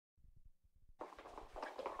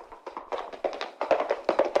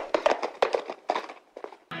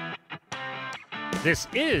This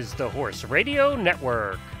is the Horse Radio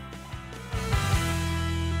Network.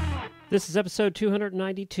 This is episode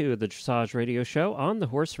 292 of the Dressage Radio Show on the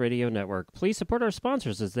Horse Radio Network. Please support our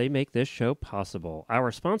sponsors as they make this show possible.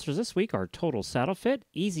 Our sponsors this week are Total Saddle Fit,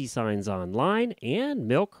 Easy Signs Online, and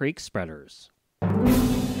Mill Creek Spreaders.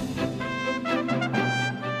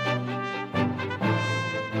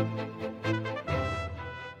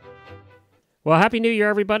 Well, Happy New Year,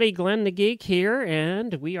 everybody. Glenn the Geek here,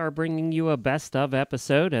 and we are bringing you a best-of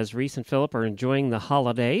episode as Reese and Philip are enjoying the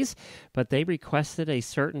holidays, but they requested a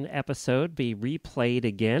certain episode be replayed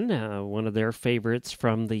again, one of their favorites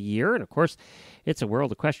from the year, and of course, it's a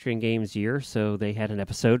World Equestrian Games year, so they had an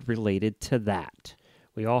episode related to that.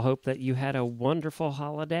 We all hope that you had a wonderful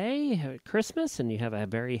holiday, Christmas, and you have a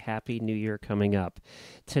very happy New Year coming up.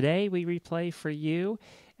 Today, we replay for you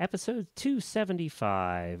episode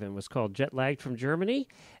 275, and was called Jet Lagged from Germany.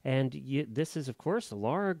 And this is, of course,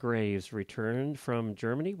 Laura Graves returned from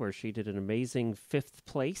Germany, where she did an amazing 5th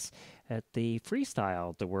place at the freestyle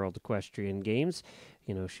at the World Equestrian Games.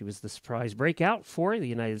 You know, she was the surprise breakout for the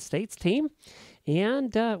United States team.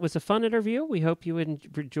 And it was a fun interview. We hope you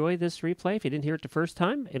enjoy this replay. If you didn't hear it the first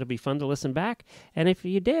time, it'll be fun to listen back. And if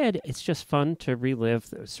you did, it's just fun to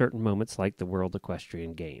relive certain moments like the World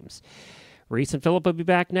Equestrian Games. Reese and Philip will be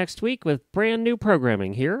back next week with brand new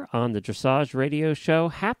programming here on the Dressage Radio Show.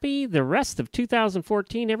 Happy the rest of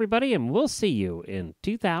 2014, everybody, and we'll see you in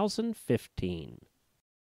 2015.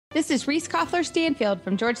 This is Reese Koffler-Stanfield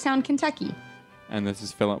from Georgetown, Kentucky. And this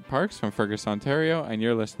is Philip Parks from Fergus, Ontario, and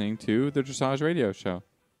you're listening to the Dressage Radio Show.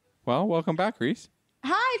 Well, welcome back, Reese.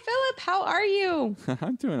 Hi, Philip. How are you?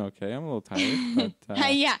 I'm doing okay. I'm a little tired.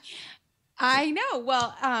 But, yeah. I know.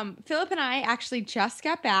 Well, Philip and I actually just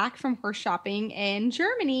got back from horse shopping in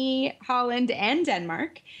Germany, Holland, and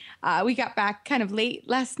Denmark. We got back kind of late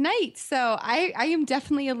last night, so I am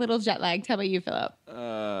definitely a little jet lagged. How about you, Philip?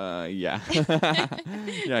 Yeah.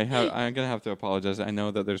 Yeah, I'm going to have to apologize. I know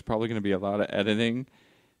that there's probably going to be a lot of editing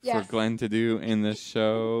for Glenn to do in this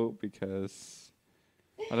show because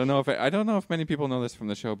I don't know if many people know this from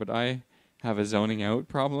the show, but I have a zoning out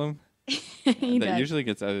problem. That usually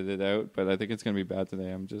gets edited out, but I think it's going to be bad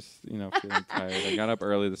today. I'm just, feeling tired. I got up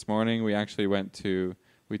early this morning. We actually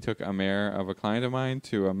we took a mare of a client of mine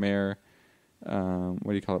to a mare,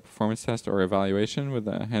 performance test or evaluation with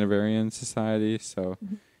the Hanoverian Society. So,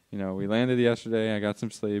 we landed yesterday. I got some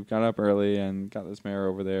sleep, got up early, and got this mare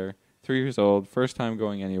over there. 3 years old, first time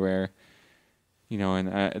going anywhere.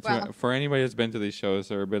 For anybody that's been to these shows,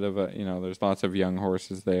 they're a bit of a, there's lots of young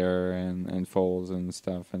horses there and foals and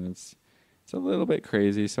stuff, and it's a little bit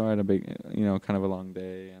crazy. So I had a big, kind of a long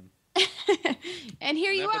day, and and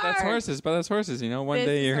here you are. But that's horses. One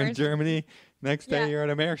day you're in Germany, next day you're at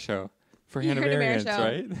a mare show for Hanoverians,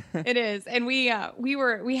 right? It is, and we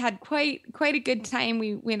had quite a good time.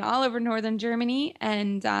 We went all over northern Germany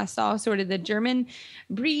and saw sort of the German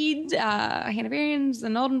breed Hanoverians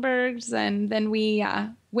and Oldenburgs, and then we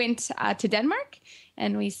went to Denmark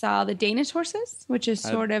and we saw the Danish horses, which is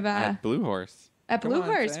sort of a Blue Horse. Blue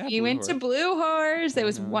Horse. We went to Blue Horse. It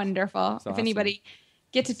was wonderful. If anybody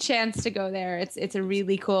gets a chance to go there, it's a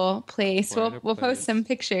really cool place. We'll post some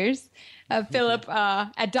pictures of Philip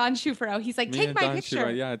at Don Schufero. He's like, take my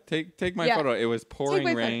picture. Yeah, take my photo. It was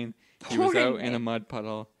pouring rain. He was out in a mud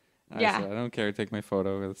puddle. I said, I don't care. Take my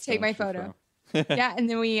photo. Take my photo. Yeah, and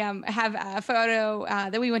then we have a photo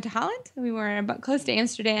that we went to Holland. We were about close to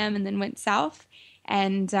Amsterdam and then went south.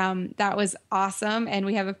 And that was awesome. And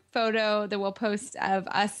we have a photo that we'll post of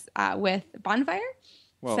us with Bonfire.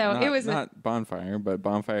 Well, so it was not Bonfire, but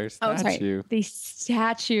Bonfire statue. Oh, sorry. The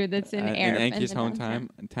statue that's in Erp. In Anke's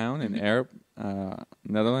hometown in Erp,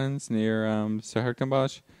 Netherlands, near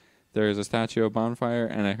Serhertenbosch. There's a statue of Bonfire,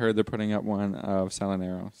 and I heard they're putting up one of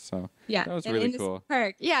Salinero. So that was really cool.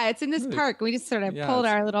 Park. Yeah, it's in this park. We just sort of pulled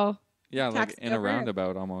our little like in a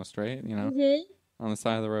roundabout almost, right? On the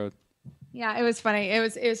side of the road. Yeah, it was funny. It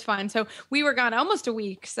was fun. So we were gone almost a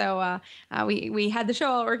week. So we had the show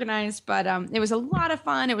all organized, but it was a lot of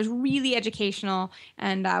fun. It was really educational,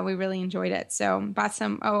 and we really enjoyed it. So bought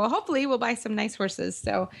some. Hopefully we'll buy some nice horses.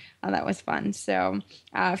 So that was fun. So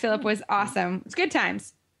Philip was awesome. It was good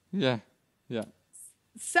times. Yeah.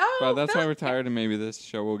 So well, that's why we're tired, and maybe this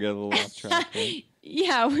show will get a little off track. Right?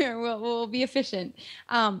 Yeah, we'll be efficient.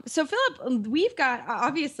 So Philip, we've got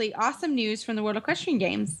obviously awesome news from the World Equestrian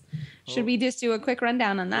Games. Should we just do a quick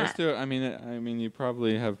rundown on that? Let's do it. I mean, you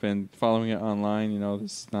probably have been following it online.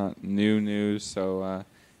 This is not new news. So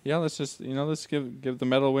let's just let's give the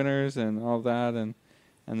medal winners and all that, and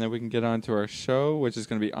then we can get on to our show, which is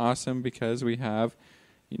going to be awesome because we have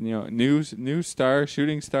new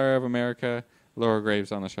shooting star of America, Laura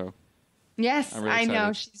Graves, on the show. Yes, I'm really I know.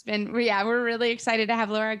 excited. We're really excited to have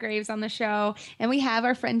Laura Graves on the show. And we have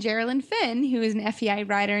our friend Geraldine Finn, who is an FEI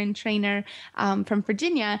rider and trainer from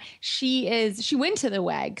Virginia. She went to the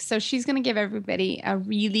WEG, so she's going to give everybody a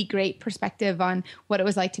really great perspective on what it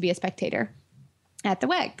was like to be a spectator at the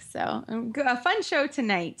WEG. So a fun show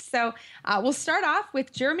tonight. So we'll start off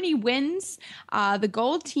with Germany wins the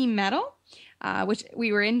gold team medal. Which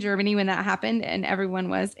we were in Germany when that happened, and everyone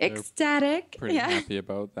was ecstatic. Pretty happy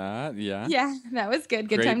about that. Yeah. Yeah, that was good.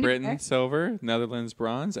 Good Great time Britain to be there. silver, Netherlands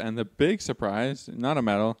bronze, and the big surprise, not a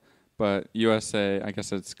medal, but USA, I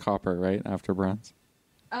guess it's copper, right, after bronze.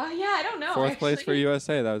 Yeah, I don't know. Fourth place for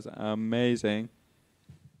USA. That was amazing.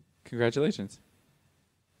 Congratulations.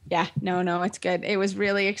 Yeah, no, it's good. It was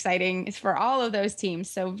really exciting. It's for all of those teams.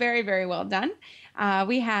 So very, very well done.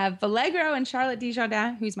 We have Vallegro and Charlotte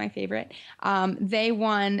Desjardins, who's my favorite. They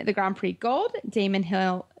won the Grand Prix gold, Damon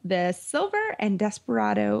Hill the silver, and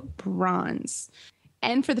Desperado bronze.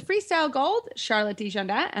 And for the freestyle gold, Charlotte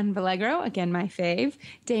Desjardins and Vallegro, again my fave,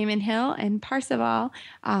 Damon Hill and Parseval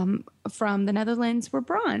from the Netherlands were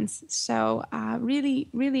bronze. So really,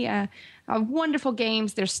 really a wonderful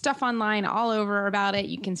games. There's stuff online all over about it.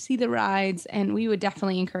 You can see the rides, and we would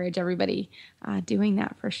definitely encourage everybody doing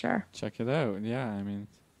that for sure. Check it out. Yeah, I mean,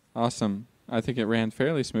 awesome. I think it ran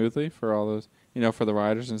fairly smoothly for all those, for the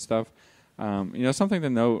riders and stuff. Something to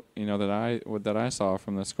note, that I saw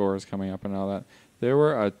from the scores coming up and all that. There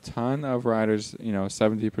were a ton of riders,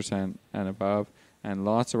 70% and above, and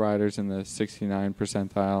lots of riders in the 69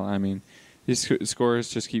 percentile. I mean, these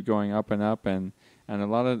scores just keep going up, and a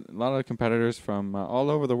lot of competitors from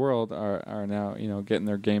all over the world are now, getting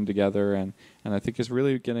their game together, and I think it's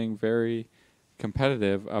really getting very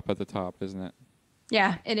competitive up at the top, isn't it?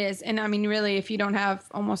 Yeah, it is. And I mean, really, if you don't have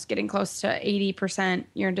almost getting close to 80%,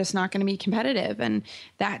 you're just not going to be competitive. And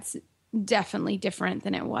that's definitely different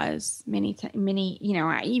than it was many,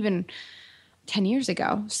 even 10 years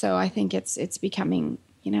ago. So I think it's becoming,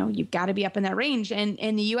 you've got to be up in that range. And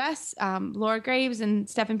in the U.S., Laura Graves and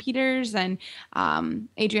Stefan Peters and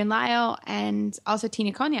Adrian Lyle and also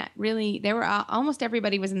Tina Cognac, really, they were almost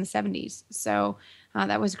everybody was in the 70s. So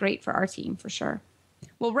that was great for our team for sure.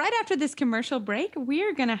 Well, right after this commercial break,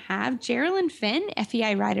 we're going to have Geraldine Finn,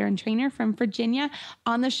 FEI rider and trainer from Virginia,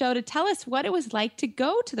 on the show to tell us what it was like to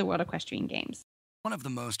go to the World Equestrian Games. One of the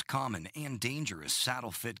most common and dangerous saddle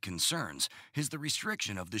fit concerns is the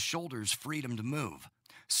restriction of the shoulder's freedom to move.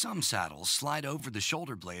 Some saddles slide over the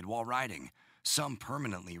shoulder blade while riding, some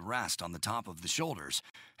permanently rest on the top of the shoulders,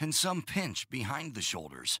 and some pinch behind the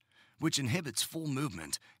shoulders, which inhibits full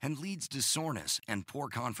movement and leads to soreness and poor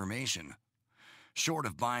conformation. Short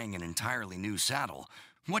of buying an entirely new saddle,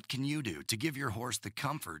 what can you do to give your horse the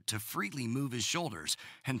comfort to freely move his shoulders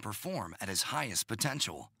and perform at his highest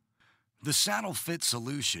potential? The saddle fit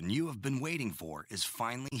solution you have been waiting for is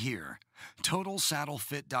finally here.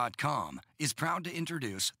 TotalSaddleFit.com is proud to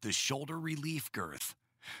introduce the Shoulder Relief Girth.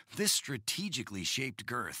 This strategically shaped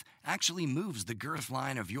girth actually moves the girth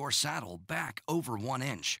line of your saddle back over 1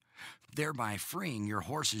 inch, thereby freeing your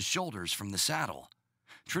horse's shoulders from the saddle.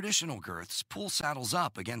 Traditional girths pull saddles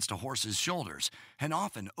up against a horse's shoulders and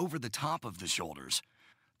often over the top of the shoulders.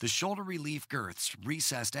 The Shoulder Relief Girth's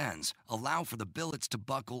recessed ends allow for the billets to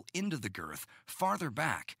buckle into the girth farther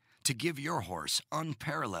back to give your horse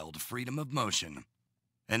unparalleled freedom of motion.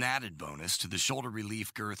 An added bonus to the Shoulder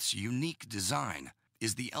Relief Girth's unique design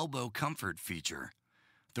is the elbow comfort feature.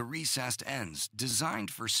 The recessed ends,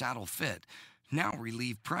 designed for saddle fit, now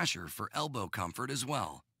relieve pressure for elbow comfort as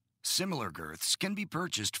well. Similar girths can be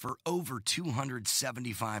purchased for over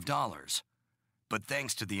 $275. But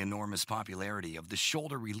thanks to the enormous popularity of the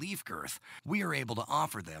Shoulder Relief Girth, we are able to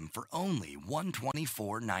offer them for only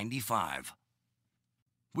 $124.95.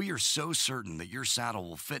 We are so certain that your saddle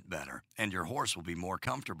will fit better and your horse will be more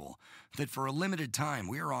comfortable that for a limited time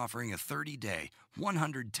we are offering a 30-day,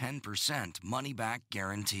 110% money-back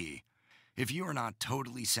guarantee. If you are not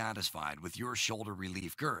totally satisfied with your Shoulder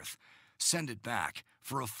Relief Girth, send it back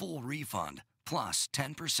for a full refund plus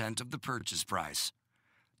 10% of the purchase price.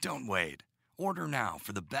 Don't wait. Order now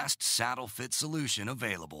for the best saddle fit solution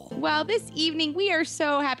available. Well, this evening, we are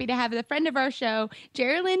so happy to have the friend of our show,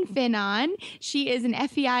 Geraldine Finn, on. She is an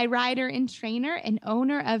FEI rider and trainer and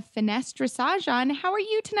owner of Finesse Dressage. How are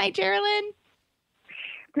you tonight, Geraldine?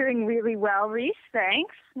 Doing really well, Reese.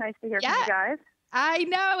 Thanks. Nice to hear from you guys. I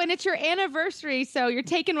know, and it's your anniversary, so you're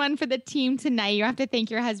taking one for the team tonight. You have to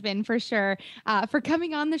thank your husband for sure for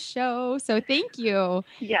coming on the show, so thank you.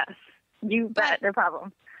 Yes, you bet, no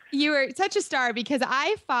problem. You were such a star because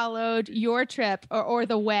I followed your trip or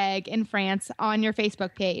the WEG in France on your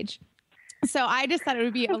Facebook page. So I just thought it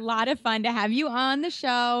would be a lot of fun to have you on the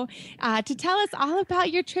show to tell us all about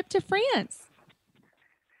your trip to France.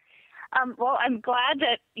 Well, I'm glad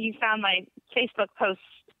that you found my Facebook posts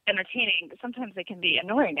entertaining. Sometimes they can be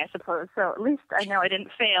annoying, I suppose. So at least I know I didn't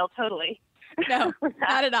fail totally. No,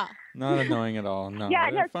 not at all. Not annoying at all. No,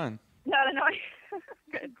 Yeah, they're fun. Not annoying.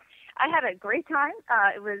 Good. I had a great time.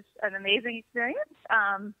 It was an amazing experience.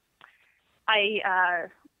 I'll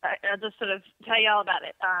just sort of tell you all about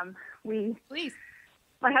it. Please.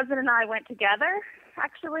 My husband and I went together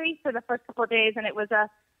actually for the first couple of days, and it was a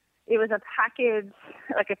package,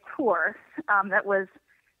 like a tour that was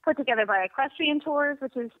put together by Equestrian Tours,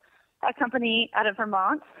 which is a company out of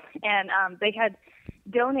Vermont, and they had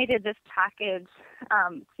donated this package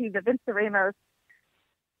to the Vince Ramos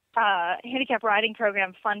handicap riding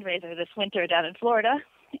program fundraiser this winter down in Florida,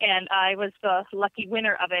 and I was the lucky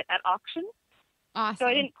winner of it at auction. Awesome. So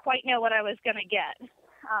I didn't quite know what I was going to get.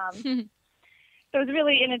 So it was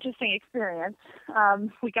really an interesting experience.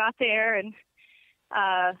 We got there and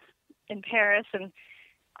in Paris, and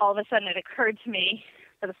all of a sudden it occurred to me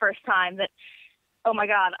for the first time that, oh my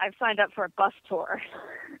God, I've signed up for a bus tour.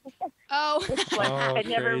 Oh, I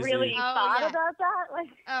never really thought about that.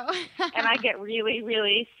 And I get really,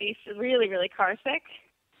 really car sick.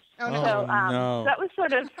 Oh no. So no. that was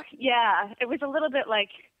sort of, it was a little bit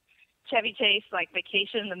like Chevy Chase, like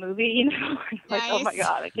Vacation, the movie, like, oh my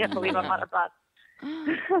God, I can't believe I'm on a bus.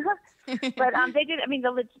 But they did. I mean,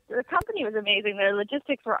 the company was amazing. Their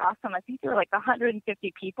logistics were awesome. I think there were like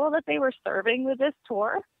 150 people that they were serving with this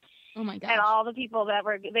tour. Oh my gosh. And all the people that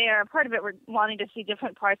were there, part of it were wanting to see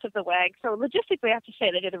different parts of the WAG. So logistically, I have to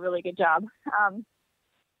say they did a really good job.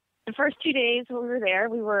 The first 2 days we were there,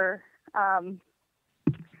 we were on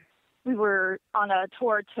a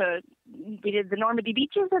tour we did the Normandy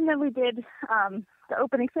beaches, and then we did the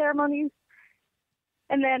opening ceremonies.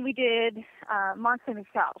 And then we did Mont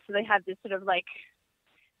Saint-Michel. So they had this sort of like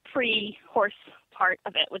pre-horse part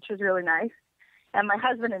of it, which was really nice. And my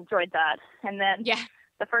husband enjoyed that. And then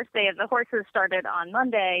the first day of the horses started on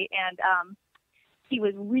Monday, and he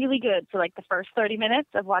was really good for like the first 30 minutes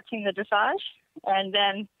of watching the dressage. And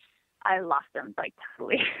then I lost him like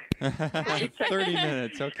totally. 30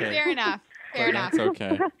 minutes, okay. Fair enough. That's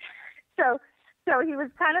okay. So he was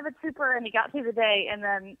kind of a trooper, and he got through the day, and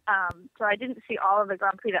then so I didn't see all of the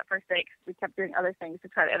Grand Prix that first day because we kept doing other things to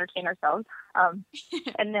try to entertain ourselves.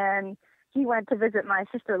 And then he went to visit, my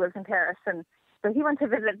sister lives in Paris, and so he went to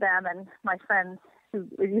visit them, and my friend, who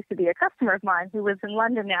used to be a customer of mine, who lives in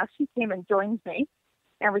London now, she came and joined me,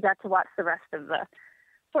 and we got to watch the rest of the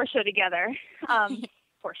horse show together.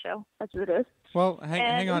 Horse show, that's what it is. Well,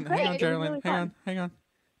 hang on, Geraldine, really hang on.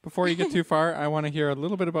 Before you get too far, I want to hear a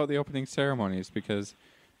little bit about the opening ceremonies because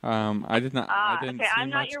I didn't. Okay, I'm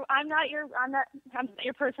not your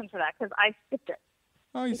person for that because I skipped it.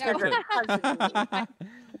 Oh, you skipped it.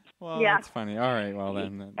 Well, that's funny. All right, well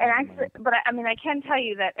then. And actually, but I mean, I can tell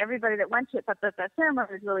you that everybody that went to it thought that the ceremony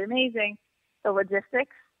was really amazing. The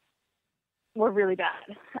logistics were really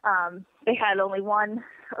bad. They had only one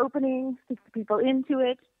opening to get people into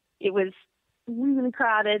it. It was really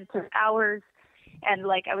crowded. It took hours. And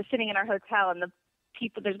like I was sitting in our hotel, and the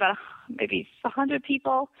people, there's about maybe 100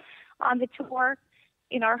 people on the tour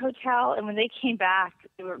in our hotel. And when they came back,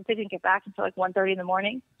 they didn't get back until like 1:30 in the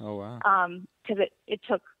morning. Oh wow! Because it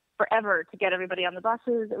took forever to get everybody on the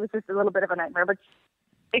buses. It was just a little bit of a nightmare. But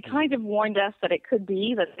it kind of warned us that it could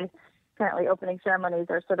be that apparently opening ceremonies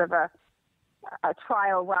are sort of a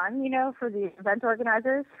trial run, for the event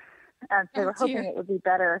organizers. And they were hoping it would be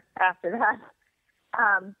better after that.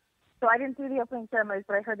 So I didn't do the opening ceremonies,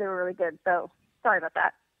 but I heard they were really good. So sorry about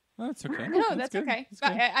that. Oh, that's okay. No, that's okay.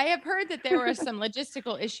 But I have heard that there were some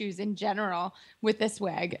logistical issues in general with this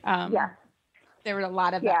WAG. There were a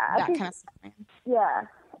lot of that kind of stuff. Yeah.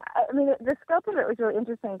 I mean, the scope of it was really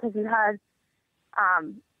interesting because you had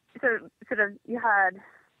you had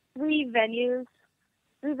three venues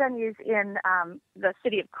in the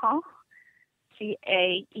city of Caen.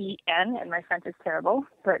 Caen, and my French is terrible,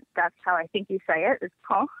 but that's how I think you say it, is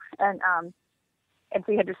Caen. And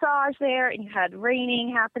so you had dressage there, and you had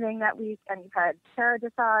reining happening that week, and you had para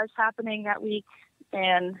dressage happening that week,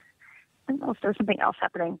 and I don't know if there was something else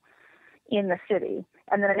happening in the city.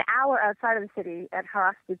 And then an hour outside of the city at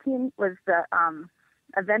Haras Dutin was the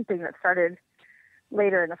eventing that started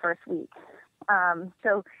later in the first week.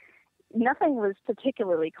 So nothing was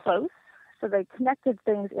particularly close. So they connected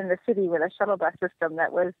things in the city with a shuttle bus system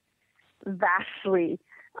that was vastly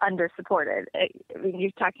under-supported. I mean,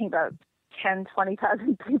 you're talking about 10,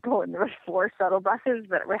 20,000 people, and there were 4 shuttle buses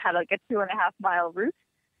that had like a 2.5-mile route.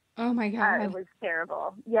 Oh my God. It was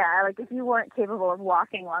terrible. Yeah, like if you weren't capable of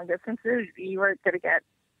walking long distances, you weren't going to get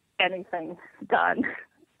anything done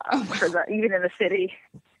even in the city.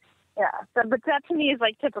 Yeah, but that to me is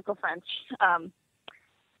like typical French.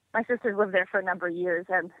 My sister's lived there for a number of years,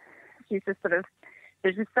 and she's just sort of,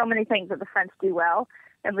 there's just so many things that the French do well,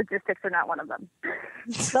 and logistics are not one of them.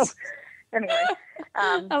 So anyway.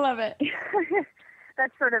 I love it.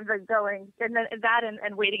 That's sort of the going, and then that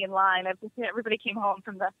and waiting in line. Everybody came home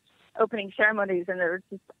from the opening ceremonies, and they were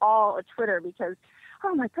just all a Twitter because,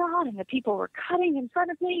 oh my God, and the people were cutting in front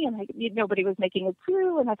of me, and nobody was making a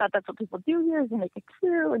queue, and I thought that's what people do here is they make a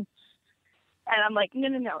queue, and I'm like,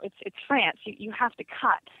 no, it's France. You have to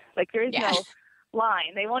cut. Like there is no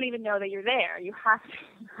line. They won't even know that you're there. You have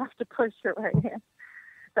to push your way in.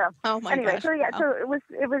 So anyway, gosh, so yeah, wow. So it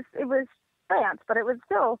was France, but it was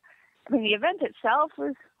still. I mean, the event itself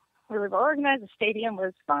was really well organized. The stadium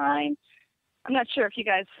was fine. I'm not sure if you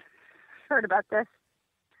guys heard about this,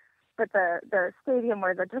 but the stadium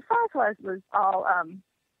where the dressage was all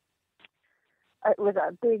it was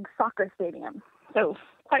a big soccer stadium, so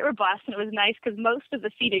quite robust, and it was nice because most of the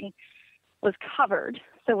seating was covered.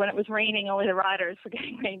 So when it was raining, only the riders were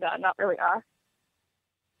getting rained on, not really us.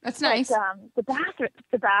 That's nice. But, the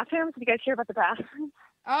bathrooms. Did you guys hear about the bathrooms?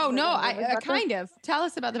 Oh no, I kind of. Tell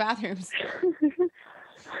us about the bathrooms.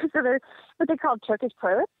 So they're what they call Turkish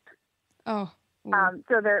toilets. Oh.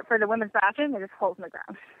 So they're for the women's bathroom. They're just holes in the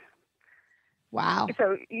ground. Wow.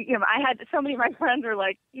 So I had so many of my friends were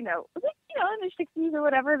like, in their 60s or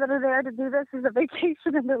whatever that are there to do this as a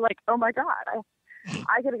vacation, and they're like, oh my God,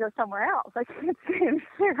 I got to go somewhere else. I can't stay in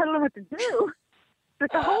here. I don't know what to do.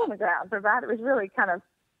 There's a hole in the ground. So that it was really kind of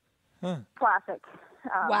classic.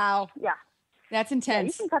 Wow. Yeah. That's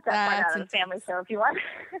intense. Yeah, you can cut that part out of the family show if you want.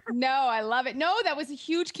 No, I love it. No, that was a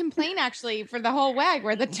huge complaint actually for the whole WAG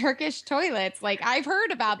were the Turkish toilets. Like I've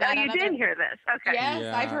heard about that. Oh, you did hear this? Okay. Yes,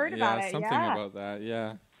 I've heard about it. Something about that.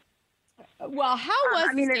 Yeah. Well, how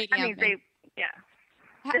was the stadium? How was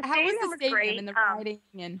the stadium and the riding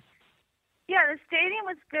and? Yeah, the stadium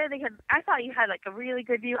was good. I thought you had like a really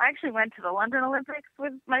good view. I actually went to the London Olympics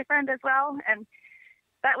with my friend as well, and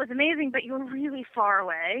that was amazing. But you were really far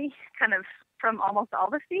away, kind of from almost all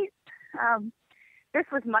the seats. This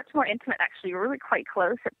was much more intimate, actually. You were really quite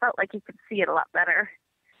close. It felt like you could see it a lot better.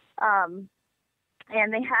 And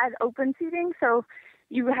they had open seating, so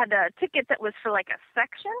you had a ticket that was for like a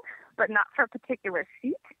section, but not for a particular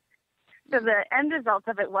seat. So the end result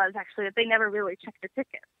of it was actually that they never really checked your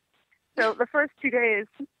ticket. So the first 2 days,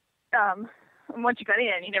 once you got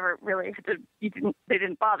in, you never really had to, they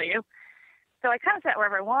didn't bother you. So I kind of sat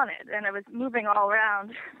wherever I wanted, and I was moving all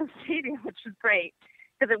around the stadium, which was great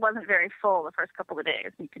because it wasn't very full the first couple of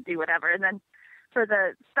days. You could do whatever. And then for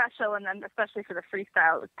the special, and then especially for the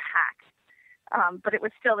freestyle, it was packed. But it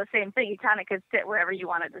was still the same thing. You kind of could sit wherever you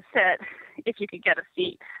wanted to sit if you could get a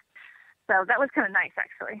seat. So that was kind of nice,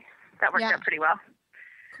 actually. That worked out pretty well.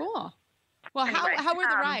 Cool. Well, anyway, how were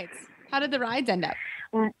the rides? How did the rides end up?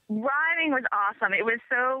 Riding was awesome. It was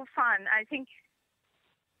so fun. I think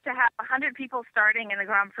to have 100 people starting in the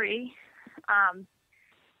Grand Prix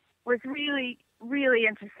was really, really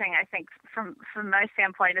interesting, I think, from my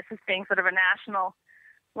standpoint. This is being sort of a national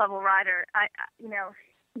level rider.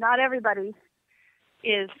 Not everybody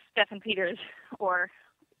is Stefan Peters or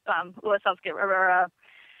Louis Salzgitter or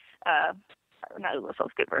not Louis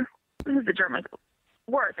Salzgitter. This is the German.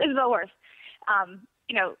 Isabel Worth.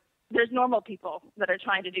 There's normal people that are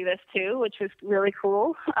trying to do this too, which was really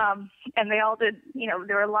cool. And they all did.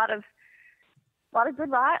 There were a lot of good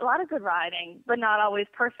riding, but not always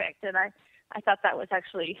perfect. And I thought that was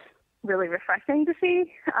actually really refreshing to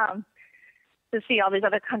see all these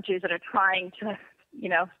other countries that are trying to,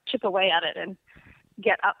 chip away at it and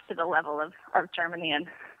get up to the level of Germany and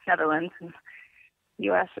Netherlands and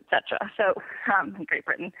U.S., etc. So, and Great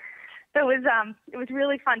Britain. So it was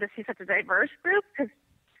really fun to see such a diverse group because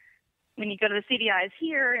when you go to the CDIs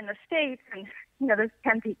here in the States and, there's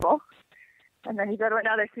 10 people, and then you go to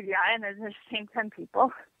another CDI and there's the same 10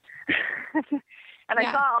 people. And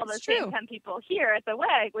I saw all those same 10 people here at the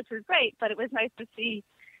WEG, which was great, but it was nice to see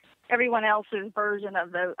everyone else's version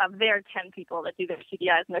of their 10 people that do their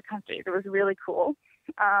CDIs in their country. It was really cool.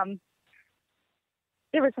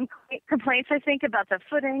 There were some complaints, I think, about the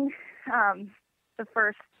footing. The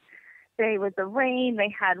first day with the rain, they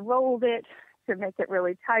had rolled it to make it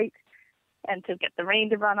really tight and to get the rain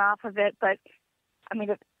to run off of it. But, I mean,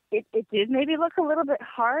 it did maybe look a little bit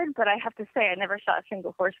hard, but I have to say I never saw a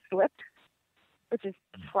single horse slip, which is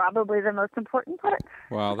probably the most important part.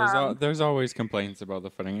 Well, there's always complaints about the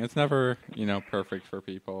footing. It's never, perfect for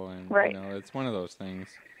people. And, right. It's one of those things.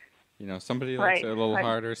 Somebody likes it a little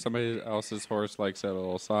harder. Somebody else's horse likes it a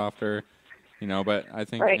little softer. But I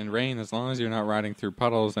think in rain, as long as you're not riding through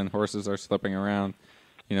puddles and horses are slipping around,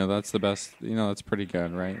 that's the best. That's pretty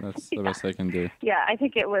good, right? That's the best they can do. Yeah, I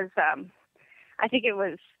think it was.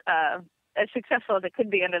 As successful as it could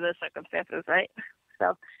be under those circumstances, right?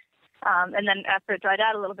 So, and then after it dried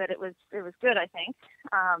out a little bit, it was good, I think.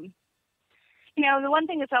 The one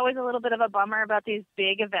thing that's always a little bit of a bummer about these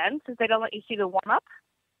big events is they don't let you see the warm up.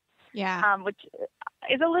 Yeah. Which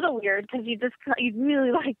is a little weird because you'd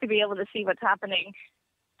really like to be able to see what's happening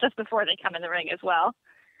just before they come in the ring as well.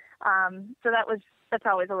 So that's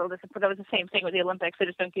always a little disappointing. That was the same thing with the Olympics. They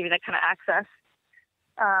just don't give you that kind of access.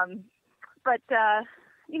 But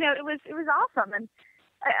it was awesome, and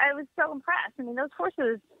I was so impressed. I mean, those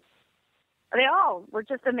horses, they all were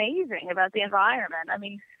just amazing about the environment. I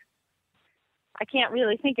mean, I can't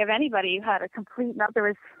really think of anybody who had a complete. There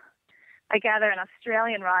was, I gather, an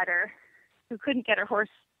Australian rider who couldn't get her horse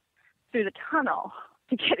through the tunnel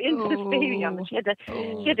to get into the stadium, and she had to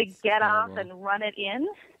get off and run it in.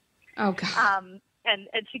 Oh God. And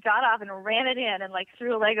she got off and ran it in and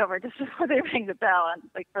threw a leg over just before they rang the bell and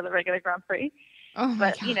for the regular Grand Prix. Oh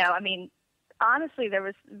my God. I mean, honestly, there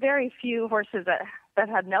was very few horses that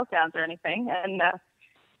had meltdowns or anything, and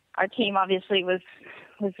our team obviously was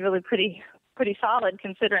really pretty solid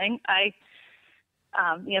considering.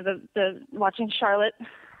 The watching Charlotte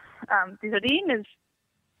Dizardine is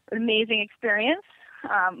an amazing experience.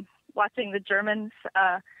 Watching the Germans,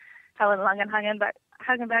 Helen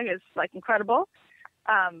Hagenberg is incredible.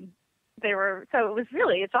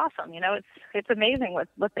 It's awesome. It's amazing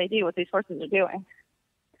what they do, what these horses are doing.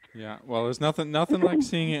 Yeah, well, there's nothing like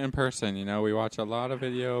seeing it in person. We watch a lot of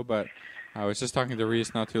video, but I was just talking to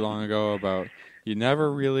Reese not too long ago about you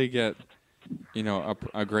never really get,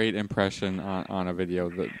 a great impression on a video.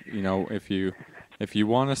 That if you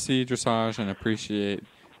want to see dressage and appreciate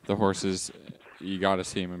the horses, you got to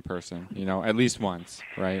see them in person. At least once,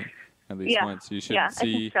 right? At least once. You should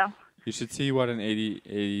see. I think so. You should see what an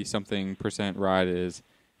 80-something% ride is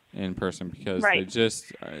in person because it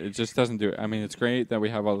just doesn't do it. I mean, it's great that we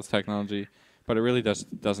have all this technology, but it really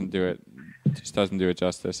doesn't do it. Just doesn't do it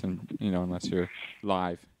justice, and unless you're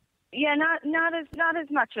live. Yeah, not as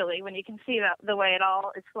much really when you can see the way it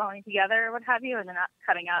all is flowing together or what have you, and they're not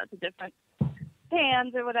cutting out the different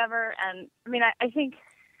pans or whatever. And I mean, I think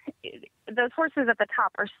those horses at the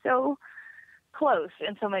top are so close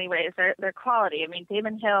in so many ways. Their quality. I mean,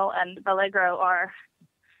 Damon Hill and Vallegro are.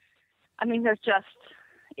 I mean, it's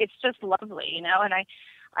just lovely, And I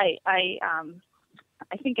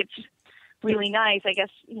think it's really nice. I guess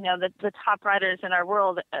the top riders in our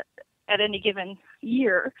world at any given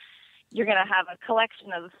year, you're going to have a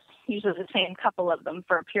collection of usually the same couple of them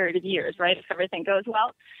for a period of years, right? If everything goes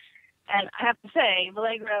well. And I have to say,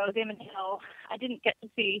 Vallegro, Damon Hill, I didn't get to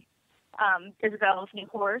see Isabel's new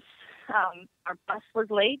horse. Our bus was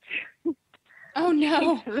late. Oh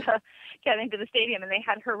no! Getting to the stadium, and they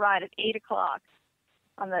had her ride at 8:00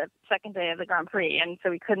 on the second day of the Grand Prix, and so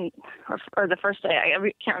we couldn't, or the first day.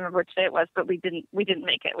 I can't remember which day it was, but we didn't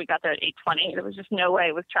make it. We got there at 8:20. There was just no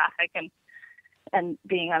way with traffic and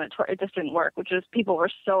being on a tour. It just didn't work, which is people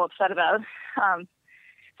were so upset about.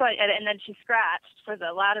 And then she scratched for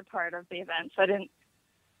the latter part of the event, so I didn't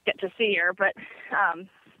get to see her. But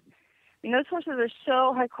those horses are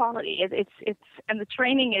so high quality. It's and the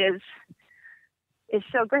training is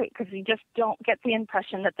so great because you just don't get the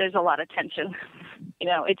impression that there's a lot of tension.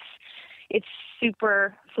 It's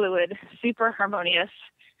super fluid, super harmonious,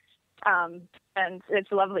 and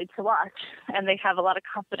it's lovely to watch. And they have a lot of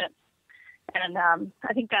confidence. And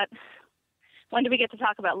I think that when do we get to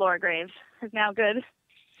talk about Laura Graves? Is now good?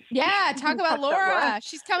 Yeah, talk about Laura.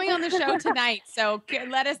 She's coming on the show tonight, so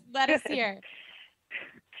let us hear.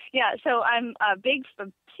 Yeah, so I'm a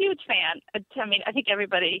huge fan. I mean, I think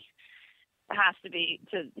everybody has to be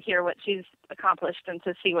to hear what she's accomplished and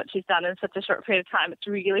to see what she's done in such a short period of time. It's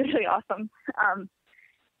really, really awesome.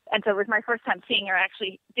 And so it was my first time seeing her. I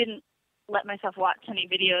actually didn't let myself watch any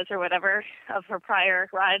videos or whatever of her prior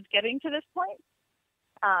rides getting to this point.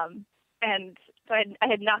 And so I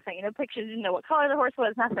had nothing, pictures, didn't know what color the horse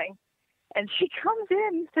was, nothing. And she comes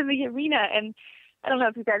in to the arena, and I don't know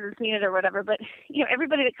if you guys have seen it or whatever, but,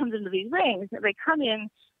 everybody that comes into these rings, they come in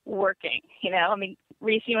working, I mean,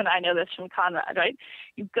 Reese, you and I know this from Conrad, right?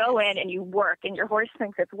 You go in and you work, and your horse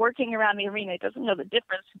thinks it's working around the arena. It doesn't know the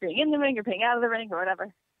difference between being in the ring or being out of the ring or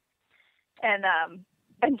whatever. And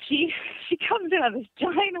she comes in on this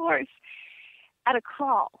giant horse at a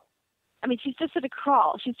crawl. I mean, she's just at a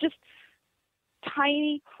crawl. She's just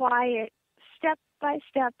tiny, quiet,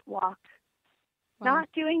 step-by-step walk not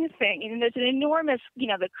doing a thing. And there's an enormous,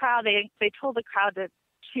 the crowd, they told the crowd to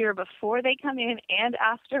cheer before they come in and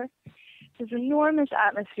after. There's enormous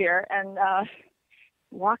atmosphere. And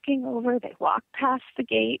walking over, they walk past the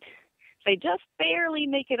gate. They just barely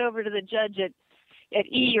make it over to the judge at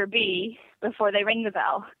E or B before they ring the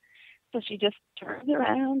bell. So she just turns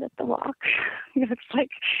around at the walk. It's like,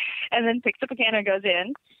 and then picks up a can and goes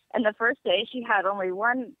in. And the first day she had only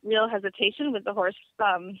one real hesitation with the horse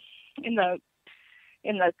in the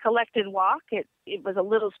collected walk. It was a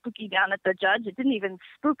little spooky down at the judge. It didn't even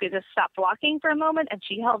spook. It just stopped walking for a moment, and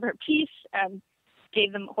she held her peace and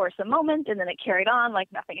gave the horse a moment, and then it carried on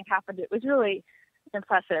like nothing had happened. It was really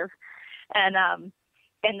impressive. And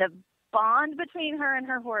the bond between her and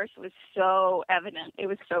her horse was so evident. It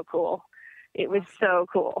was so cool. It was so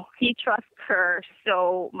cool. He trusts her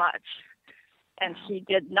so much, and she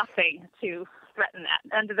did nothing to threaten that.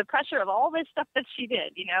 Under the pressure of all this stuff that she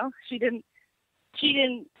did, she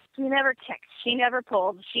never kicked, she never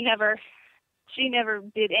pulled, she never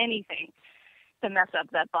did anything to mess up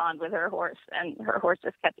that bond with her horse, and her horse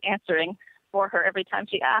just kept answering for her every time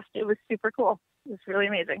she asked. It was super cool. It was really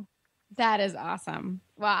amazing. That is awesome.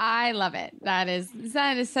 Well, I love it. That is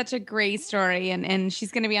such a great story. And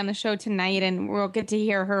she's going to be on the show tonight, and we'll get to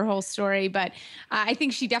hear her whole story. But I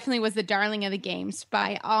think she definitely was the darling of the games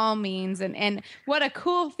by all means. And what a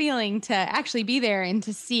cool feeling to actually be there and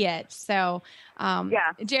to see it. So,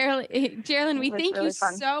 Geraldine, we thank you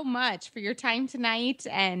so much for your time tonight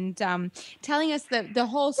and telling us the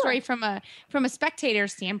whole story from a spectator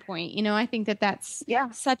standpoint. I think that's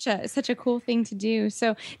such a cool thing to do.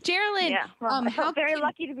 So, Geraldine, I felt very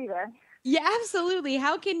lucky to be there. Yeah, absolutely.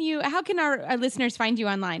 How can our listeners find you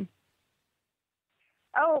online?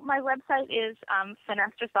 Oh, my website is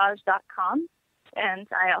finessedressage.com, and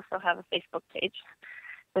I also have a Facebook page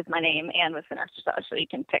with my name and with Finesse Dressage, so you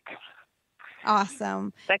can pick.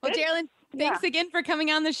 Awesome. Well, Geraldine, thanks again for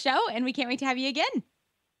coming on the show, and we can't wait to have you again.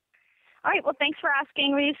 All right. Well, thanks for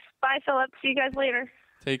asking, Reese. Bye, Philip. See you guys later.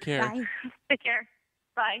 Take care. Bye. Take care.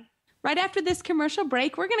 Bye. Right after this commercial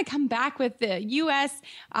break, we're going to come back with the U.S.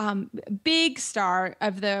 Big star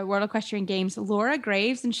of the World Equestrian Games, Laura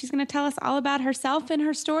Graves, and she's going to tell us all about herself and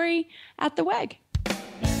her story at the WEG.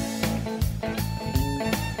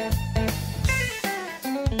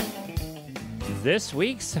 This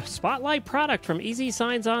week's spotlight product from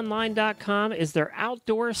EasySignsOnline.com is their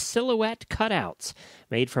outdoor silhouette cutouts.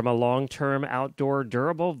 Made from a long-term outdoor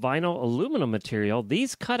durable vinyl aluminum material,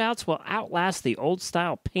 these cutouts will outlast the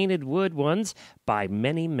old-style painted wood ones by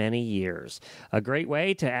many, many years. A great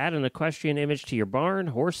way to add an equestrian image to your barn,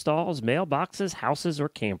 horse stalls, mailboxes, houses, or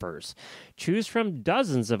campers. Choose from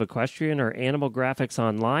dozens of equestrian or animal graphics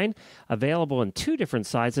online, available in 2 different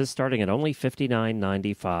sizes starting at only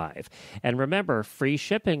 $59.95. And remember, free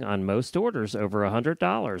shipping on most orders over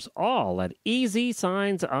 $100, all at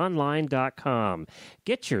EasySignsOnline.com.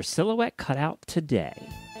 Get your silhouette cutout today.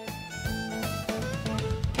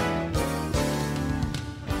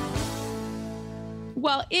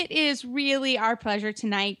 Well, it is really our pleasure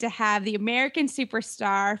tonight to have the American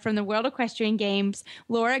superstar from the World Equestrian Games,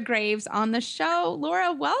 Laura Graves, on the show.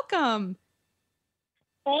 Laura, welcome.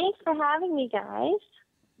 Thanks for having me, guys.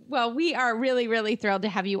 Well, we are really, really thrilled to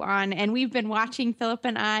have you on. And we've been watching, Philip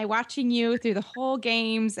and I, watching you through the whole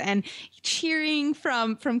games and cheering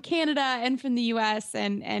from Canada and from the U.S.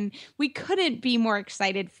 And we couldn't be more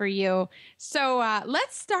excited for you. So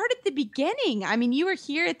let's start at the beginning. I mean, you were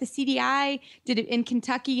here at the CDI, did it in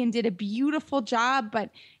Kentucky, and did a beautiful job. But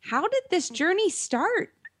how did this journey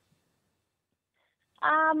start?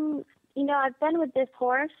 I've been with this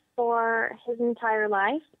horse for his entire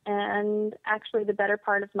life, and actually the better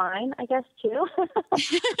part of mine, I guess, too. So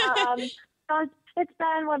it's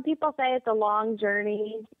been, when people say it's a long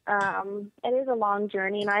journey, it is a long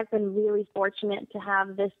journey, and I've been really fortunate to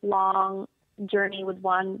have this long journey with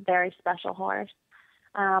one very special horse.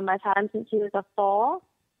 I've had him since he was a foal,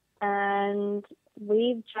 and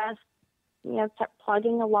we've just, kept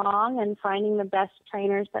plugging along and finding the best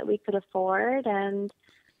trainers that we could afford. And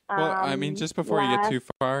just before you get too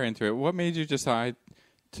far into it, what made you decide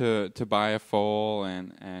to buy a foal,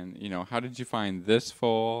 and how did you find this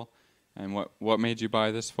foal, and what made you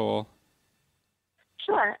buy this foal?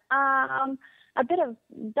 Sure. A bit of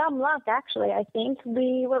dumb luck, actually. I think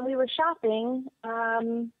when we were shopping,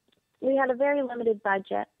 we had a very limited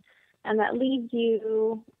budget, and that leaves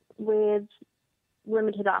you with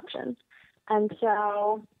limited options. And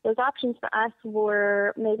so those options for us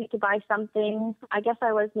were maybe to buy something. I guess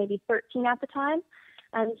I was maybe 13 at the time.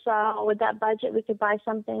 And so with that budget, we could buy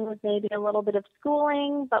something with maybe a little bit of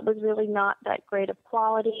schooling, but was really not that great of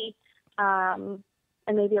quality, and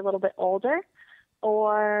maybe a little bit older.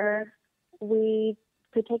 or we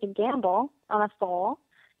could take a gamble on a foal,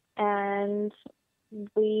 and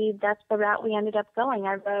that's the route we ended up going.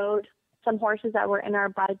 I rode some horses that were in our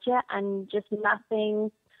budget, and just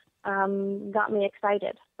nothing got me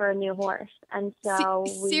excited for a new horse. And so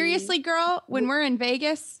seriously, girl, when we're in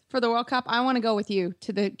Vegas for the World Cup, I want to go with you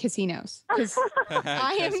to the casinos, because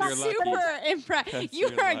I am super impressed. You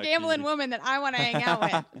are a gambling woman that I want to hang out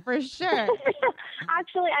with for sure.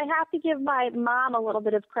 Actually, I have to give my mom a little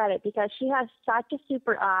bit of credit, because she has such a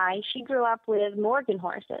super eye. She grew up with Morgan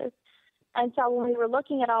horses. And so when we were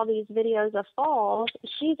looking at all these videos of foals,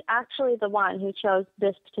 she's actually the one who chose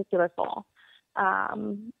this particular foal.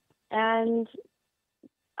 And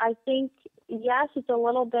I think, yes, it's a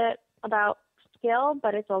little bit about skill,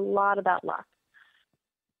 but it's a lot about luck.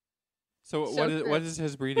 So what is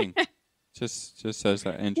his breeding? just as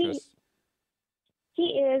an interest. He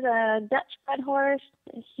is a Dutch bred horse.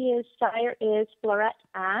 His sire is Floret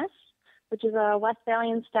Ass, which is a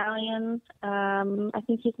Westphalian stallion. I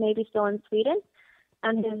think he's maybe still in Sweden.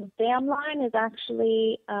 And his dam line is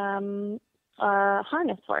actually a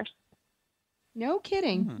harness horse. No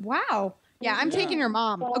kidding. Wow. Yeah, I'm taking your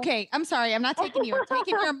mom. Okay, I'm sorry. I'm not taking you. I'm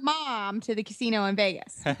taking your mom to the casino in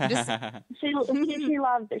Vegas. She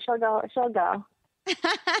loves it. She'll go.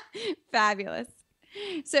 Fabulous.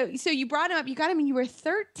 So you brought him up. You got him when you were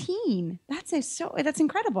 13. That's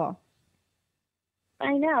incredible.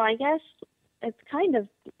 I know. I guess it's kind of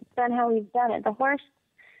been how we've done it. The horse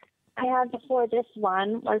I had before this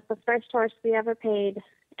one was the first horse we ever paid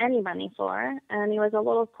any money for, and he was a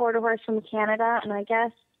little quarter horse from Canada, and I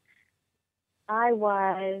guess I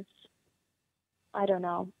was, I don't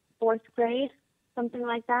know, 4th grade, something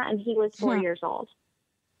like that, and he was 4 years old.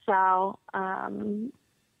 So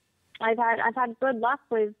I've had good luck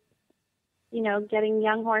with, getting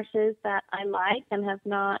young horses that I like and have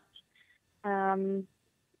not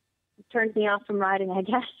turned me off from riding, I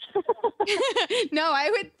guess. No, I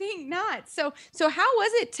would think not. So how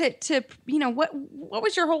was it to what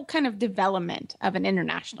was your whole kind of development of an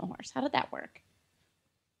international horse? How did that work?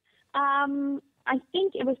 I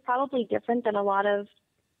think it was probably different than a lot of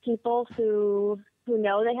people who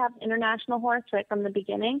know they have international horse right from the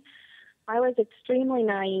beginning. I was extremely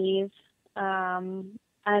naive,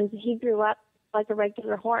 and he grew up like a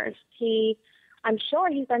regular horse. I'm sure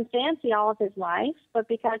he's been fancy all of his life, but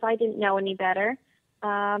because I didn't know any better,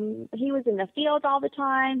 he was in the field all the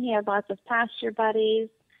time. He had lots of pasture buddies,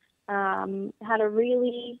 had a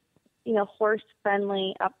really,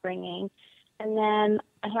 horse-friendly upbringing. And then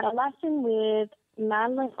I had a lesson with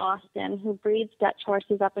Madeline Austin, who breeds Dutch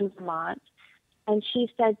horses up in Vermont. And she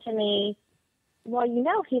said to me, well,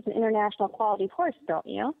 he's an international quality horse, don't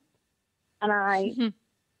you? And I,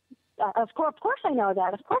 of course I know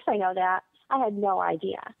that. Of course I know that. I had no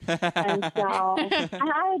idea. And so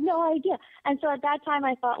I had no idea. And so at that time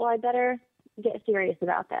I thought, well, I better get serious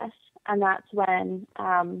about this. And that's when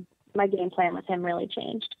my game plan with him really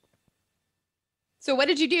changed. So what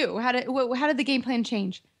did you do? How did the game plan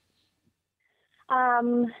change?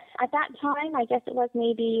 At that time, I guess it was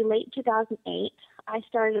maybe late 2008, I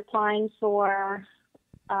started applying for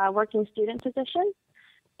working student positions.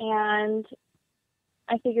 And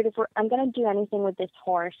I figured I'm going to do anything with this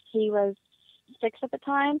horse. He was 6 at the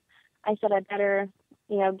time. I said I better,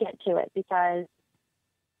 get to it, because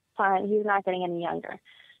he's not getting any younger.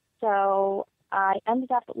 So I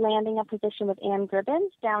ended up landing a position with Ann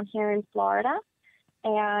Gribbons down here in Florida.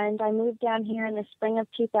 And I moved down here in the spring of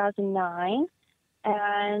 2009.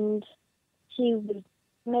 And he was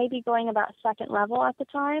maybe going about second level at the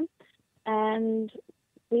time. And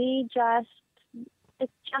it's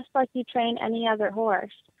just like you train any other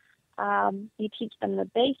horse. You teach them the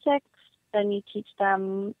basics, then you teach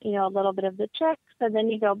them, a little bit of the tricks, and then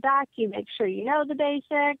you go back, you make sure you know the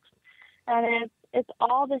basics. And it's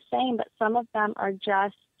all the same, but some of them are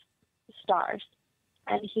just stars.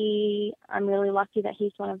 And I'm really lucky that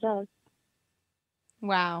he's one of those.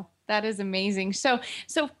 Wow. That is amazing. So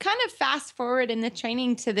kind of fast forward in the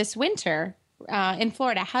training to this winter in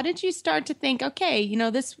Florida. How did you start to think, okay,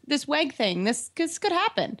 this WEG thing, this could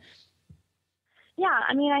happen? Yeah,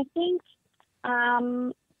 I think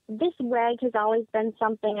this WEG has always been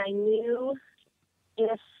something I knew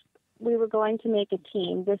if we were going to make a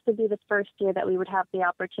team, this would be the first year that we would have the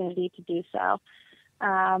opportunity to do so.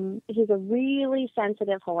 He's a really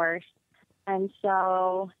sensitive horse, and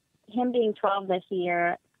so him being 12 this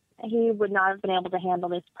year, he would not have been able to handle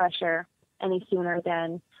this pressure any sooner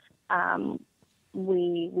than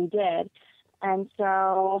we did. And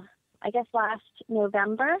so I guess last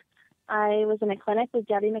November, I was in a clinic with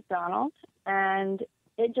Debbie McDonald, and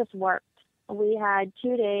it just worked. We had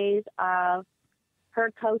 2 days of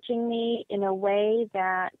her coaching me in a way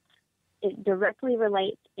that it directly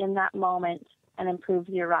relates in that moment and improves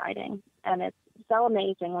your riding. And it's so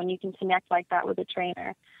amazing when you can connect like that with a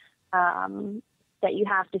trainer, that you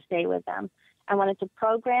have to stay with them. And when it's a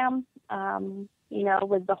program,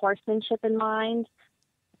 with the horsemanship in mind,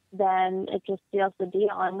 then it just seals the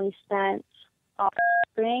deal. And we spent all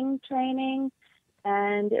spring training,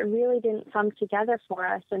 and it really didn't come together for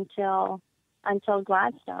us until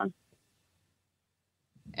Gladstone.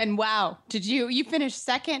 And wow, you finished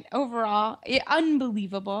second overall?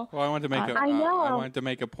 Unbelievable. Well, I wanted to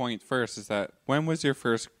make a point first. Is that when was your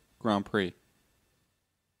first Grand Prix?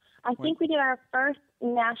 I think we did our first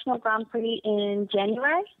National Grand Prix in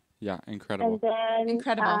January. Yeah, incredible. And then,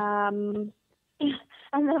 incredible.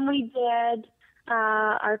 And then we did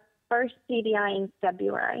our first CDI in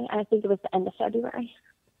February. I think it was the end of February.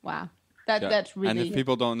 Wow, that's really. And if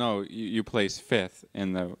people don't know, you placed 5th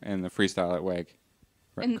in the freestyle at WEG,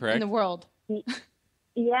 correct? In the world.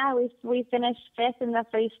 Yeah, we finished 5th in the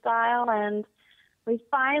freestyle, and we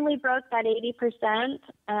finally broke that 80%.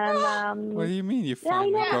 And what do you mean you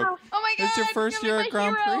finally broke? Oh my God! It's your first year at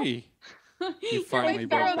Grand Prix. You finally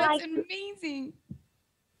broke. That's amazing.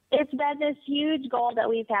 It's been this huge goal that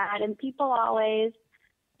we've had, and people always,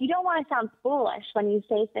 you don't want to sound foolish when you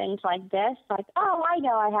say things like this, like, oh, I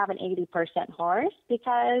know I have an 80% horse,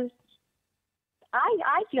 because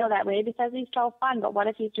I feel that way because he's so fun, but what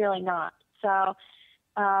if he's really not? So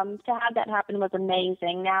to have that happen was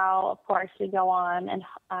amazing. Now, of course, we go on and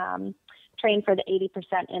train for the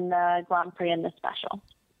 80% in the Grand Prix and the Special.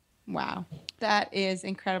 Wow, that is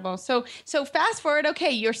incredible. So fast forward.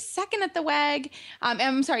 Okay, you're second at the WEG.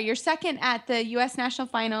 You're second at the U.S. National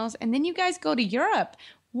Finals, and then you guys go to Europe.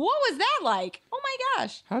 What was that like? Oh my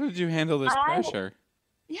gosh! How did you handle this pressure?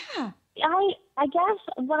 Yeah, I guess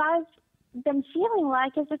what I've been feeling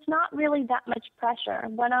like is it's not really that much pressure.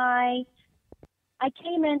 When I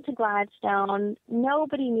came into Gladstone,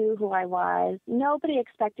 nobody knew who I was. Nobody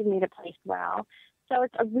expected me to place well. So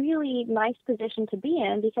it's a really nice position to be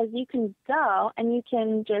in, because you can go and you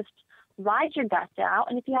can just ride your guts out.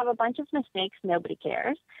 And if you have a bunch of mistakes, nobody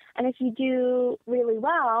cares. And if you do really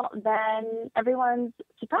well, then everyone's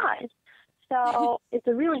surprised. So it's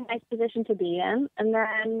a really nice position to be in. And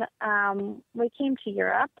then we came to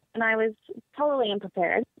Europe, and I was totally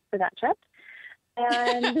unprepared for that trip.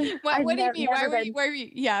 And what do you mean?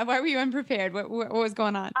 Why were you unprepared? What was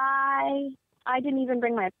going on? I didn't even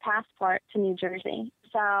bring my passport to New Jersey.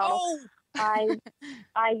 So I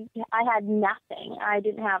had nothing. I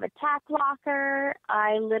didn't have a tack locker.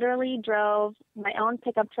 I literally drove my own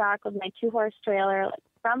pickup truck with my 2-horse trailer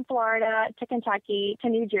from Florida to Kentucky to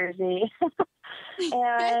New Jersey.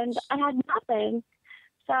 And I had nothing.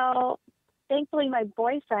 So thankfully my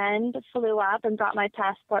boyfriend flew up and brought my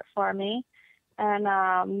passport for me. And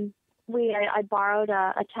I borrowed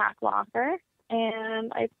a tack locker,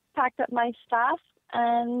 and I packed up my stuff,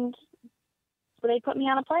 and they put me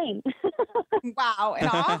on a plane. Wow, and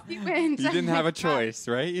off you went. You didn't have a choice,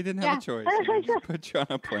 right? You didn't have a choice. They just put you on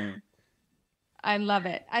a plane. I love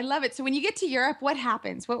it. So when you get to Europe, what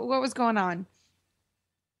happens? What was going on?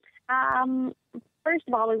 First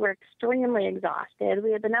of all, we were extremely exhausted.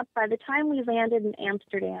 We had been up by the time we landed in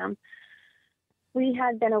Amsterdam. We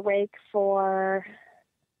had been awake for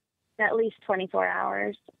at least 24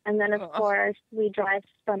 hours. And then, of course, we drive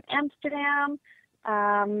from Amsterdam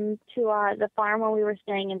to the farm where we were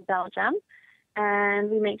staying in Belgium. And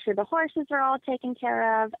we make sure the horses are all taken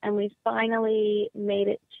care of. And we finally made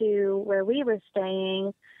it to where we were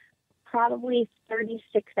staying, probably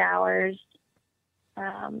 36 hours.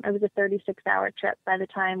 It was a 36-hour trip by the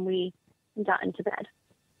time we got into bed.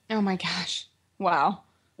 Oh, my gosh. Wow.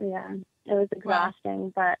 Yeah, it was exhausting.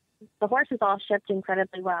 Wow. But the horses all shipped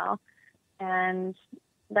incredibly well. And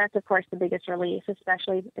that's, of course, the biggest relief,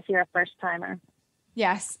 especially if you're a first-timer.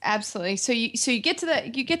 Yes, absolutely. So you get to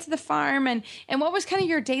the farm, and what was kind of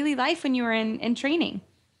your daily life when you were in training?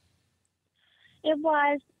 It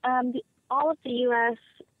was all of the U.S.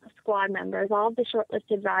 squad members, all of the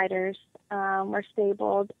shortlisted riders were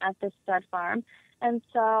stabled at the stud farm, and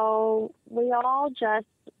so we all just,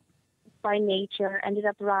 by nature, ended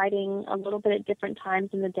up riding a little bit at different times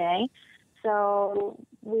in the day. So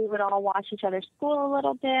we would all watch each other's school a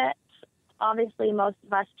little bit. Obviously, most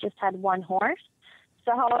of us just had one horse.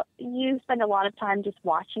 So you spend a lot of time just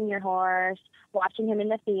watching your horse, watching him in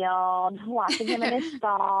the field, watching him in his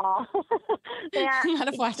stall. They're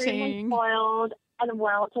extremely spoiled and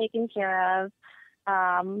well taken care of.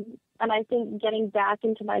 And I think getting back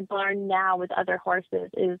into my barn now with other horses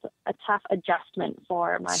is a tough adjustment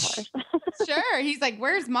for my horse. Sure. He's like,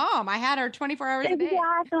 where's mom? I had her 24 hours a day.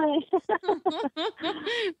 Exactly.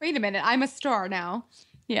 Wait a minute. I'm a star now.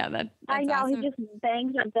 Yeah, that's I know. awesome. He just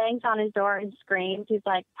bangs on his door and screams. He's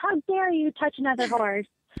like, how dare you touch another horse?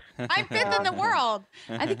 I'm fifth in the world.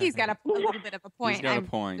 I think he's got a little bit of a point. He's got a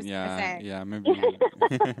point. Yeah, maybe.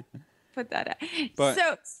 Put that out. But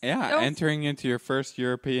so, entering into your first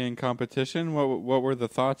European competition, what were the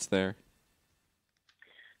thoughts there?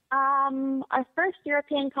 Our first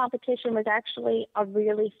European competition was actually a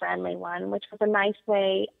really friendly one, which was a nice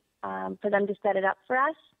way for them to set it up for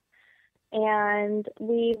us. And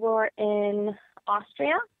we were in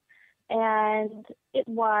Austria, and it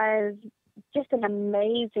was just an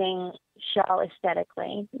amazing show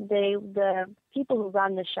aesthetically. The people who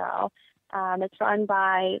run the show, it's run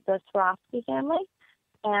by the Swarovski family,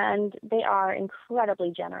 and they are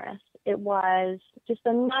incredibly generous. It was just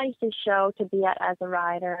the nicest show to be at as a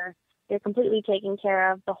rider. They're completely taken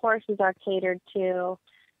care of. The horses are catered to,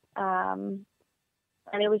 and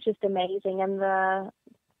it was just amazing. And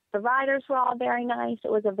the riders were all very nice.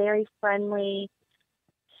 It was a very friendly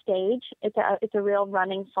stage. It's a real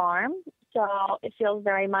running farm, so it feels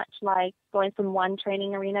very much like going from one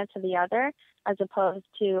training arena to the other, as opposed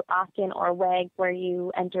to Aachen or WEG, where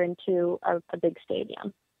you enter into a big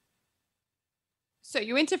stadium. So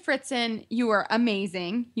you went to Fritzen. You were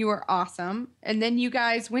amazing. You were awesome. And then you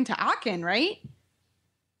guys went to Aachen, right?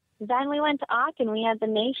 Then we went to Aachen. We had the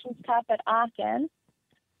Nations Cup at Aachen.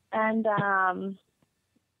 And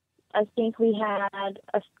I think we had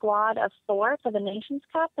a squad of 4 for the Nations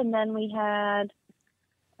Cup. And then we had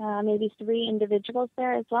maybe 3 individuals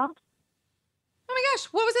there as well. Oh my gosh.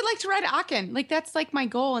 What was it like to ride Aachen? Like, that's like my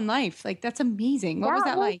goal in life. Like, that's amazing. What was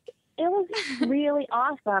that like? It was really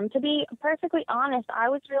awesome. To be perfectly honest, I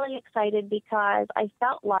was really excited because I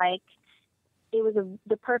felt like it was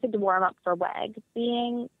the perfect warm-up for WEG.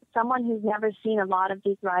 Being someone who's never seen a lot of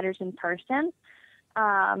these riders in person,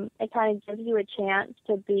 it kind of gives you a chance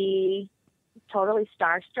to be totally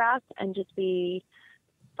starstruck and just be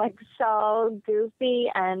like so goofy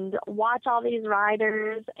and watch all these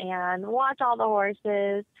riders and watch all the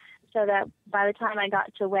horses, so that by the time I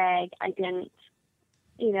got to WEG, I didn't,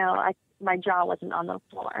 my jaw wasn't on the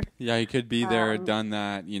floor. Yeah, you could be there, done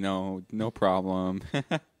that, no problem.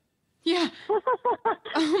 Yeah.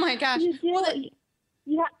 Oh my gosh.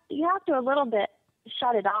 You have to a little bit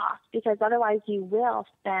shut it off, because otherwise you will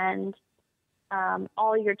spend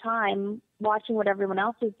all your time watching what everyone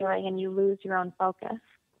else is doing and you lose your own focus.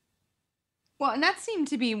 Well, and that seemed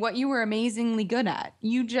to be what you were amazingly good at.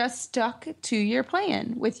 You just stuck to your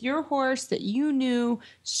plan with your horse that you knew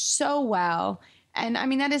so well. And I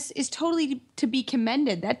mean, that is totally to be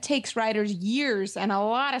commended. That takes riders years and a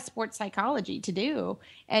lot of sports psychology to do.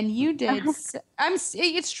 And you did.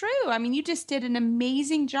 It's true. I mean, you just did an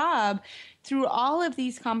amazing job through all of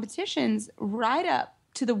these competitions right up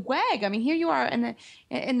to the WEG. I mean, here you are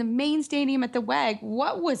in the main stadium at the WEG.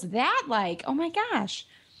 What was that like? Oh my gosh.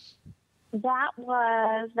 That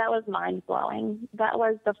was mind blowing. That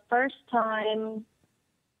was the first time,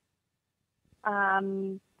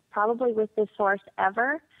 probably with this horse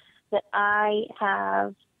ever, that I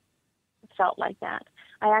have felt like that.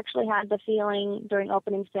 I actually had the feeling during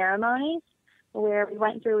opening ceremonies where we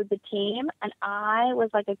went through with the team, and I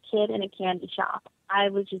was like a kid in a candy shop. I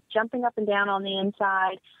was just jumping up and down on the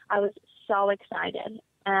inside. I was so excited,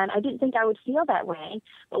 and I didn't think I would feel that way.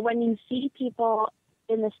 But when you see people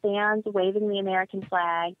in the stands waving the American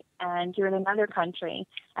flag, and you're in another country,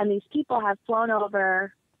 and these people have flown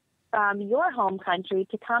over from your home country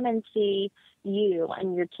to come and see you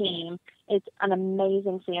and your team, it's an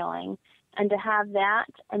amazing feeling. And to have that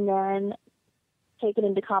and then take it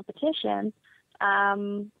into competition,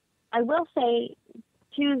 I will say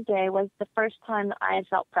Tuesday was the first time that I had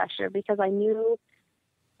felt pressure, because I knew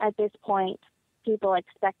at this point people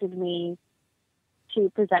expected me to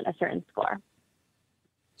present a certain score.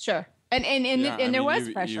 Sure. And there was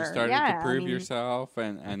pressure. You started to prove yourself,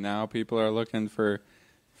 and now people are looking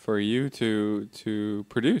for you to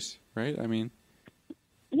produce, right? I mean,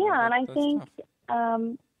 yeah, and I think,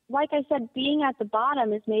 like I said, being at the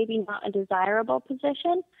bottom is maybe not a desirable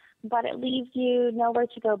position, but it leaves you nowhere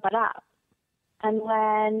to go but up. And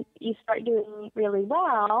when you start doing really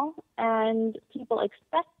well and people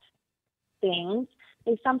expect things,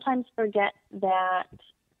 they sometimes forget that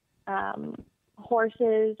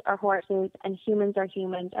horses are horses and humans are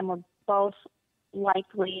humans, and we're both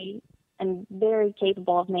likely and very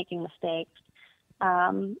capable of making mistakes.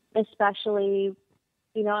 Especially,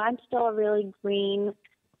 I'm still a really green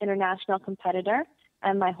international competitor,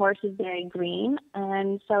 and my horse is very green.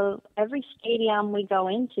 And so every stadium we go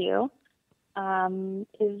into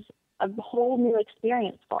is a whole new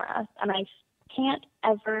experience for us. And I can't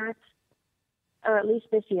ever, or at least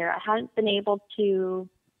this year, I haven't been able to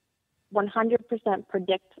 100%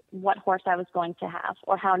 predict what horse I was going to have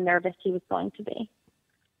or how nervous he was going to be.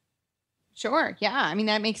 Sure. Yeah. I mean,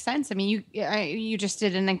 that makes sense. I mean, you just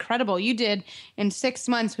did an incredible, you did in 6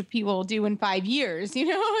 months what people do in 5 years,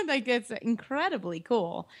 like it's incredibly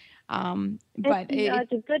cool. But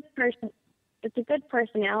it's a good person. It's a good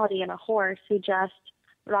personality in a horse who just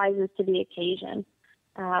rises to the occasion,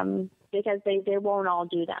 because they won't all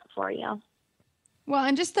do that for you. Well,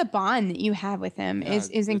 and just the bond that you have with him is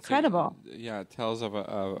incredible. It tells of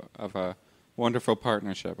a wonderful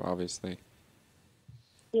partnership, obviously.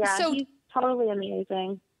 Yeah, so, he's totally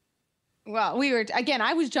amazing. Well,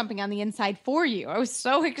 I was jumping on the inside for you. I was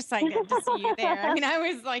so excited to see you there. I mean, I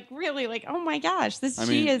was like, really like, oh my gosh,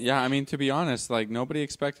 she is. Yeah, I mean, to be honest, like nobody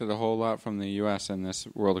expected a whole lot from the U.S. in this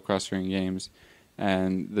World Equestrian Games,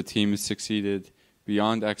 and the team succeeded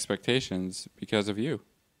beyond expectations because of you.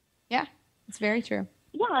 Yeah, it's very true.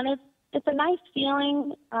 Yeah, and it's a nice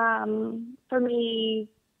feeling for me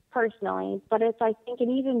personally, but it's, I think,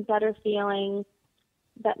 an even better feeling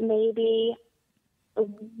that maybe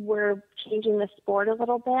we're changing the sport a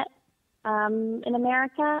little bit in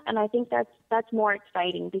America, and I think that's more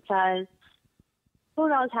exciting because who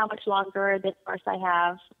knows how much longer this horse I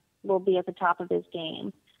have will be at the top of his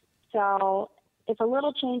game. So if a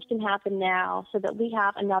little change can happen now so that we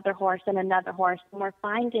have another horse and another horse, and we're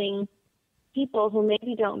finding people who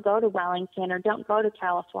maybe don't go to Wellington or don't go to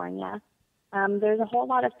California, there's a whole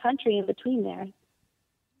lot of country in between there.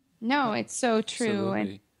 No, it's so true.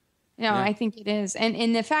 Absolutely. And I think it is.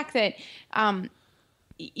 And the fact that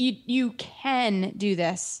you can do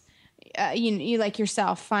this, you like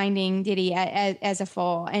yourself finding Diddy as a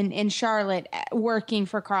foal, and Charlotte working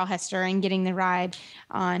for Carl Hester and getting the ride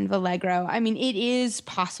on Vallegro. I mean, it is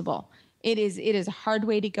possible. It is a hard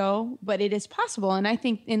way to go, but it is possible. And I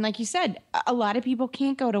think, and like you said, a lot of people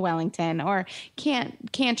can't go to Wellington or can't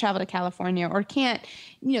travel to California or can't,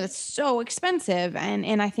 it's so expensive.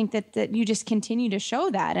 And I think that you just continue to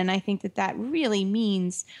show that. And I think that really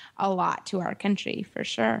means a lot to our country for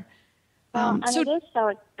sure. And it is so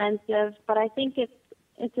expensive, but I think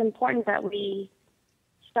it's important that we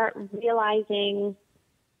start realizing,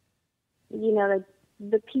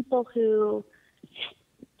 the people who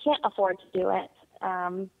can't afford to do it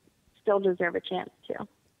still deserve a chance to,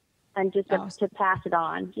 and just to pass it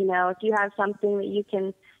on. If you have something that you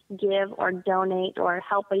can give or donate or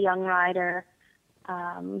help a young rider,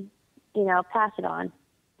 pass it on.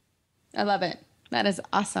 I love it. That is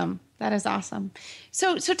awesome.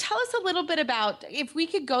 So tell us a little bit about, if we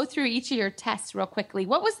could go through each of your tests real quickly.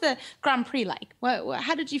 What was the Grand Prix like?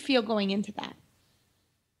 How did you feel going into that?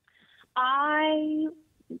 I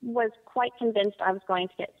was quite convinced I was going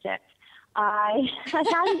to get sick. I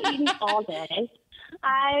hadn't eaten all day.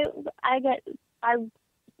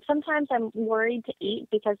 Sometimes I'm worried to eat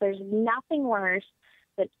because there's nothing worse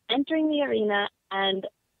than entering the arena and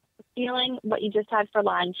feeling what you just had for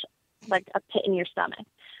lunch, like a pit in your stomach.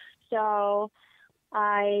 So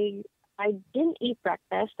I didn't eat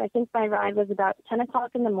breakfast. I think my ride was about 10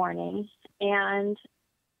 o'clock in the morning. And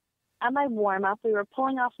at my warm-up, we were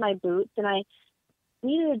pulling off my boots, and I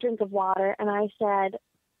needed a drink of water, and I said,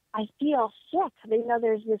 I feel sick.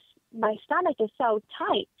 My stomach is so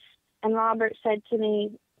tight. And Robert said to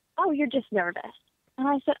me, oh, you're just nervous. And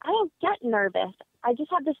I said, I don't get nervous. I just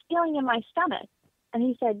have this feeling in my stomach. And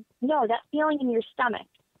he said, no, that feeling in your stomach,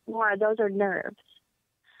 Laura, those are nerves.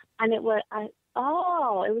 And it was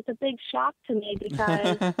a big shock to me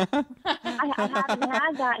because I haven't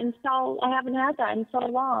had that in so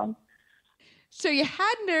long. So you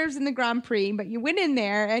had nerves in the Grand Prix, but you went in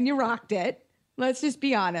there and you rocked it. Let's just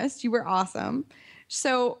be honest. You were awesome.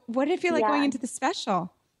 So what did it feel like going into the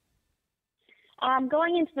special?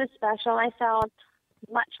 Going into the special, I felt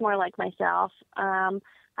much more like myself.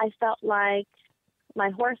 I felt like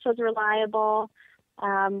my horse was reliable.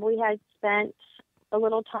 We had spent a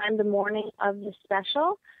little time the morning of the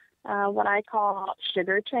special, what I call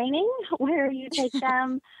sugar training, where you take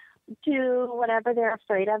them to whatever they're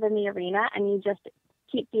afraid of in the arena, and you just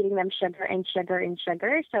keep feeding them sugar and sugar and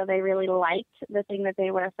sugar. So they really liked the thing that they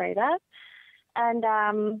were afraid of. And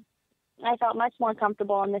I felt much more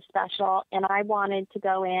comfortable in this special, and I wanted to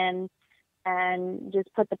go in and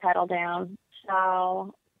just put the pedal down.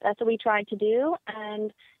 So that's what we tried to do.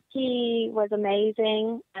 And he was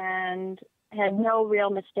amazing and had no real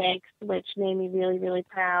mistakes, which made me really, really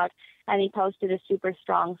proud. And he posted a super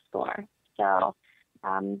strong score. So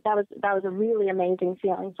that was a really amazing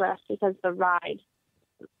feeling for us because the ride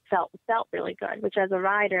felt really good, which as a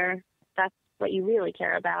rider, that's what you really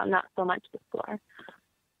care about, not so much the score.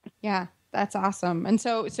 Yeah, that's awesome. And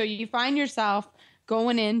so you find yourself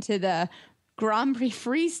going into the Grand Prix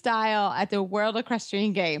freestyle at the World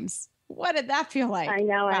Equestrian Games. What did that feel like? I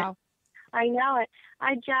know it. I know it.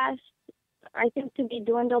 I think to be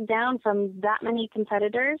dwindled down from that many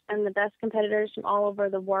competitors and the best competitors from all over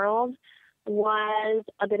the world was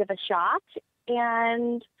a bit of a shock.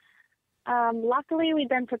 And luckily, we'd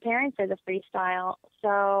been preparing for the freestyle.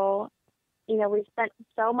 So, we spent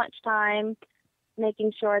so much time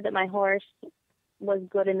making sure that my horse was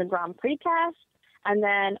good in the Grand Prix test. And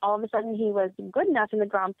then all of a sudden, he was good enough in the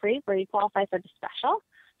Grand Prix where he qualified for the special.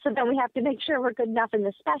 So then we have to make sure we're good enough in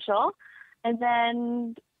the special. And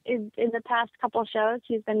then in the past couple shows,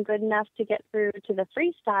 he's been good enough to get through to the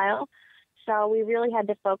freestyle. So we really had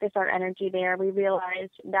to focus our energy there. We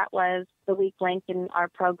realized that was the weak link in our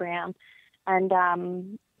program.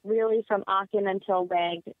 And really from Aachen until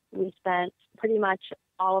WEG, we spent pretty much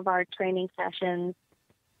all of our training sessions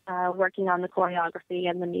working on the choreography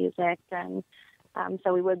and the music. And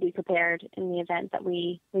so we would be prepared in the event that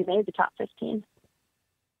we made the top 15.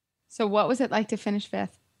 So what was it like to finish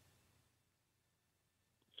fifth?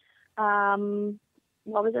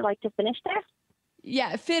 What was it like to finish there?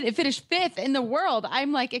 Yeah, finished fifth in the world.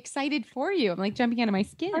 I'm like excited for you. I'm like jumping out of my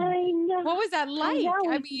skin. I know. What was that like?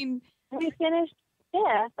 I mean, we finished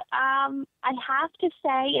fifth. I have to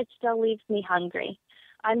say it still leaves me hungry.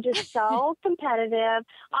 I'm just so competitive.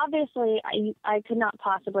 Obviously, I could not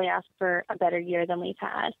possibly ask for a better year than we've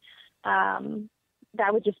had.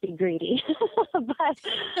 That would just be greedy.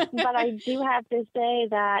 but I do have to say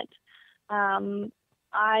that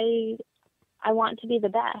I want to be the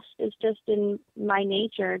best. It's just in my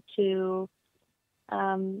nature to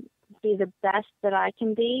be the best that I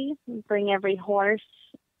can be, bring every horse,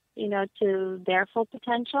 to their full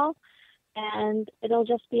potential. And it'll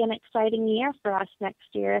just be an exciting year for us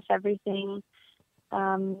next year if everything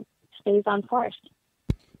stays on course.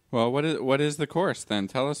 Well, what is the course then?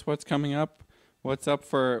 Tell us what's coming up. What's up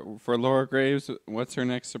for Laura Graves? What's her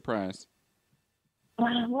next surprise?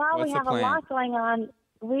 Well, we have a lot going on.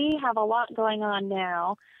 We have a lot going on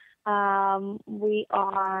now. We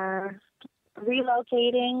are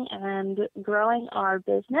relocating and growing our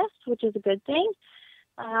business, which is a good thing.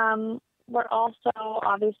 We're also,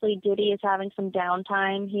 obviously, Diddy is having some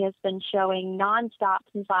downtime. He has been showing nonstop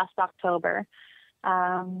since last October.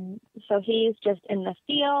 So he's just in the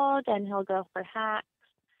field, and he'll go for hacks.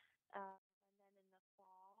 And then in the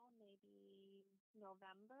fall, maybe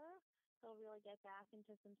November, he'll really get back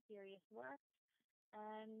into some serious work.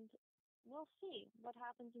 And we'll see what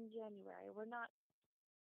happens in January. We're not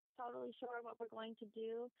totally sure what we're going to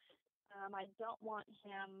do. I don't want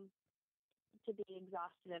him to be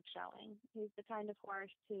exhausted of showing. He's the kind of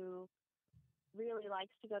horse who really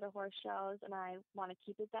likes to go to horse shows, and I want to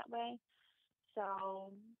keep it that way.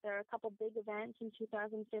 So there are a couple big events in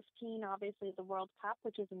 2015. Obviously, the World Cup,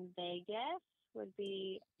 which is in Vegas, would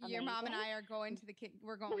be amazing. Your mom and I are going to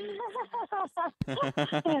we're going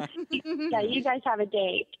to Yeah, you guys have a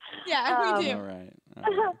date. Yeah, we do. All right.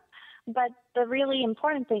 But the really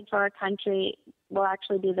important thing for our country will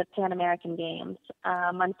actually be the Pan American Games.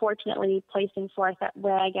 Unfortunately, placing fourth at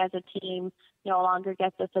WEG as a team no longer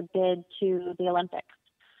gets us a bid to the Olympics.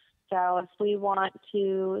 So if we want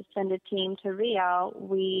to send a team to Rio,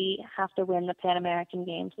 we have to win the Pan American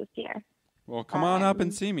Games this year. Well, come on up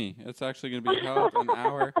and see me. It's actually going to be held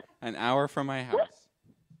an hour from my house.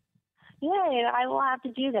 Yay, I will have to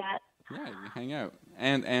do that. Yeah, you hang out.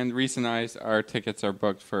 And Reese and our tickets are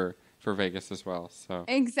booked for Vegas as well. So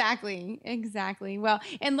Exactly. Well,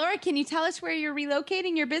 and Laura, can you tell us where you're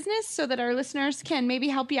relocating your business so that our listeners can maybe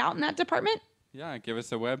help you out in that department? Yeah, give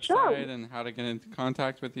us a website Sure. and how to get into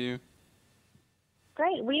contact with you.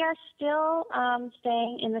 Great. We are still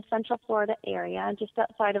staying in the Central Florida area, just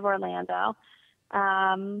outside of Orlando.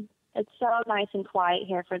 It's so nice and quiet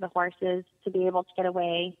here for the horses to be able to get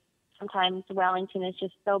away. Sometimes Wellington is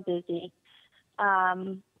just so busy.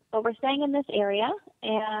 But we're staying in this area,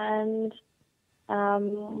 and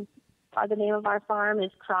the name of our farm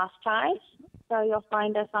is Cross Ties. So you'll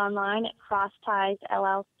find us online at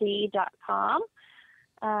crosstiesllc.com.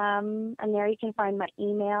 And there you can find my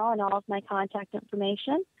email and all of my contact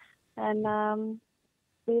information. And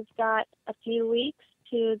we've got a few weeks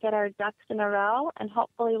to get our ducks in a row, and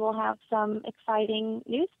hopefully we'll have some exciting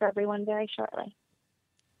news for everyone very shortly.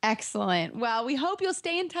 Excellent. Well, we hope you'll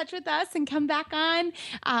stay in touch with us and come back on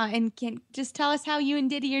and can just tell us how you and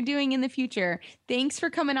Diddy are doing in the future. Thanks for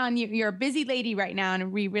coming on. You're a busy lady right now,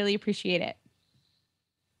 and we really appreciate it.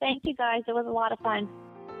 Thank you, guys. It was a lot of fun.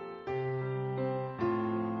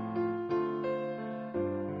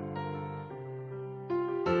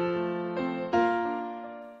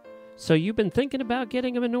 So you've been thinking about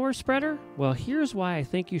getting a manure spreader? Well, here's why I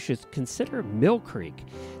think you should consider Mill Creek.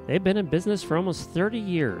 They've been in business for almost 30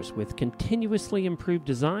 years with continuously improved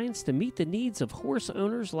designs to meet the needs of horse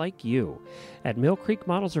owners like you. At Mill Creek,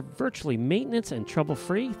 models are virtually maintenance and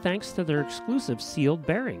trouble-free thanks to their exclusive sealed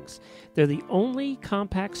bearings. They're the only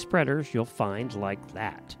compact spreaders you'll find like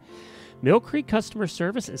that. Mill Creek customer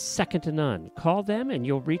service is second to none. Call them and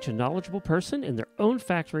you'll reach a knowledgeable person in their own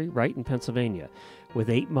factory right in Pennsylvania.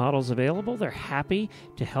 With 8 models available, they're happy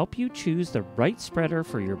to help you choose the right spreader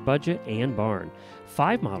for your budget and barn.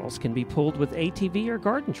 5 models can be pulled with ATV or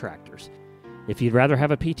garden tractors. If you'd rather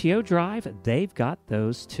have a PTO drive, they've got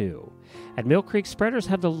those too. At Mill Creek, spreaders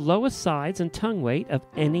have the lowest sides and tongue weight of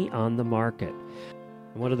any on the market.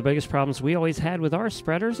 One of the biggest problems we always had with our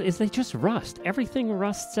spreaders is they just rust. Everything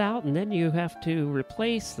rusts out, and then you have to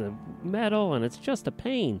replace the metal, and it's just a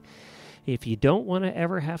pain. If you don't want to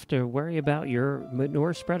ever have to worry about your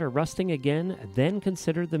manure spreader rusting again, then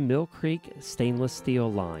consider the Mill Creek stainless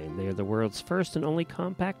steel line. They are the world's first and only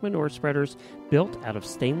compact manure spreaders built out of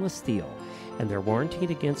stainless steel, and they're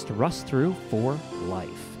warranted against rust-through for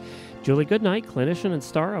life. Julie Goodnight, clinician and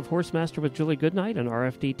star of Horsemaster with Julie Goodnight on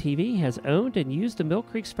RFD TV, has owned and used the Mill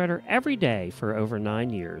Creek spreader every day for over 9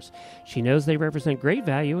 years. She knows they represent great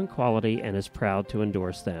value and quality and is proud to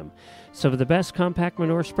endorse them. So for the best compact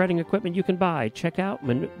manure spreading equipment you can buy, check out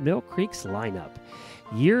Mill Creek's lineup.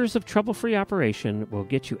 Years of trouble-free operation will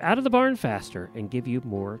get you out of the barn faster and give you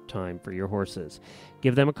more time for your horses.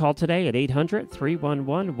 Give them a call today at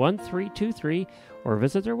 800-311-1323 or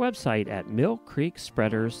visit their website at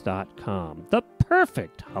millcreekspreaders.com. The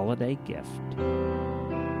perfect holiday gift.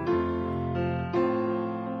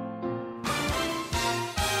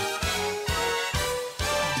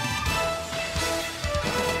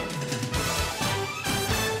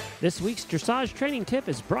 This week's dressage training tip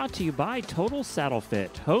is brought to you by Total Saddle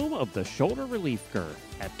Fit, home of the shoulder relief girth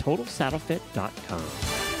at TotalSaddleFit.com.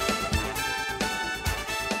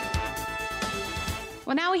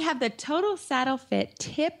 Well, now we have the Total Saddle Fit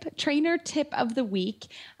trainer tip of the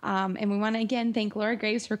week. And we want to again thank Laura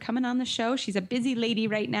Graves for coming on the show. She's a busy lady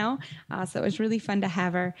right now, so it was really fun to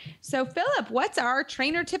have her. So, Philip, what's our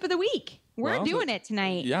trainer tip of the week? We're doing it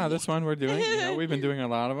tonight. Yeah, this one we're doing. We've been doing a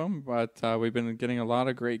lot of them, but we've been getting a lot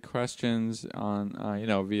of great questions on,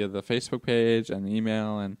 via the Facebook page and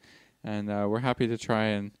email, and we're happy to try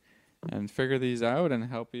and figure these out and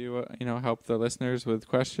help you, help the listeners with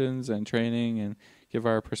questions and training and give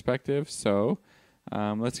our perspective. So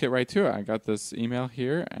let's get right to it. I got this email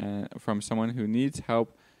here from someone who needs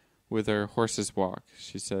help with her horse's walk.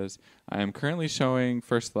 She says, I am currently showing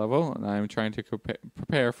first level, and I am trying to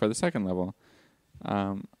prepare for the second level.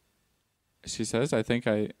 She says, I think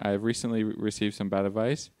I've recently received some bad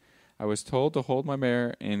advice. I was told to hold my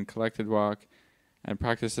mare in collected walk and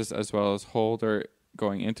practice this as well as hold her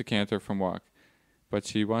going into canter from walk. But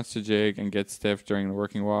she wants to jig and get stiff during the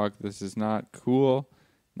working walk. This is not cool,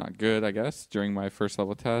 not good, I guess, during my first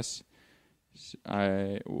level test.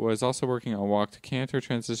 I was also working on walk to canter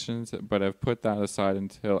transitions, but I've put that aside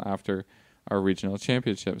until after our regional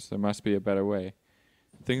championships. There must be a better way.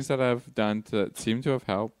 Things that I've done that seem to have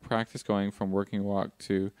helped: practice going from working walk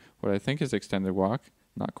to what I think is extended walk,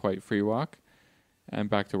 not quite free walk, and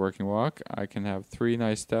back to working walk. I can have 3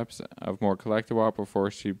 nice steps of more collected walk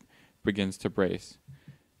before she begins to brace.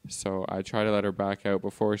 So I try to let her back out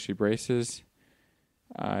before she braces.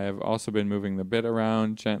 I have also been moving the bit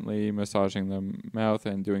around gently, massaging the mouth,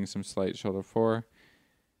 and doing some slight shoulder fore.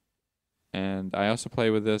 And I also play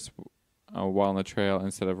with this while on the trail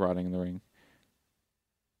instead of riding in the ring.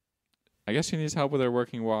 I guess she needs help with her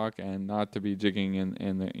working walk and not to be jigging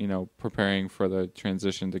in the, preparing for the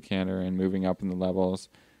transition to canter and moving up in the levels,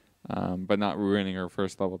 but not ruining her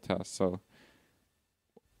first level test. So,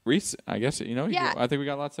 Reese, I guess, I think we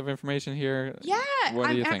got lots of information here. Yeah. What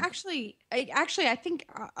do you think? Actually, I think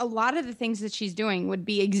a lot of the things that she's doing would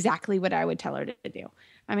be exactly what I would tell her to do.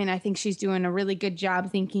 I mean, I think she's doing a really good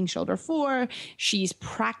job thinking shoulder fore. She's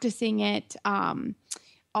practicing it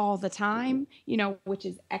all the time, which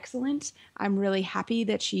is excellent. I'm really happy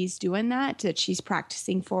that she's doing that she's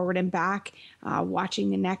practicing forward and back, watching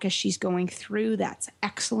the neck as she's going through. That's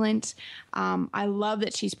excellent. I love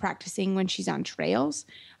that she's practicing when she's on trails.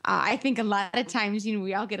 I think a lot of times,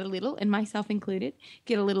 we all get a little, and myself included,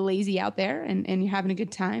 get a little lazy out there and you're having a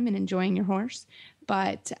good time and enjoying your horse.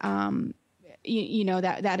 But,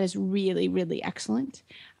 that is really, really excellent.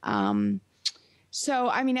 So,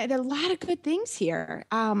 I mean, there are a lot of good things here.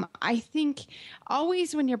 I think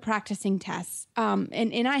always when you're practicing tests,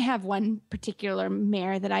 and I have one particular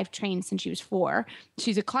mare that I've trained since she was 4.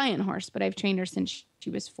 She's a client horse, but I've trained her since she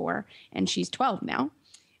was 4, and she's 12 now.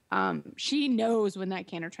 She knows when that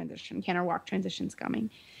canter walk transition's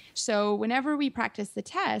coming. So whenever we practice the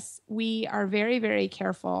tests, we are very, very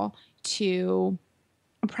careful to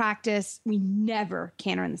practice. We never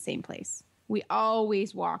canter in the same place. We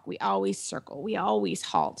always walk, we always circle, we always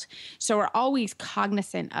halt. So we're always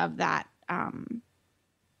cognizant of that,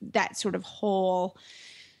 that sort of whole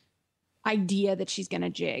idea that she's going to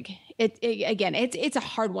jig. It's a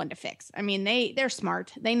hard one to fix. I mean, they're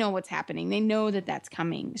smart. They know what's happening. They know that that's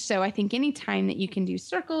coming. So I think anytime that you can do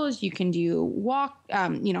circles, you can do walk,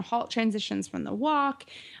 halt transitions from the walk.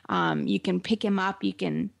 You can pick him up. You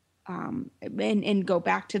can, and go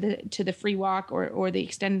back to the free walk or the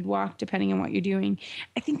extended walk, depending on what you're doing.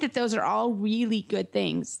 I think that those are all really good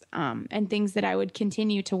things, and things that I would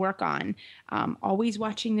continue to work on. Always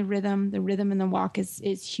watching the rhythm in the walk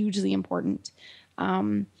is hugely important.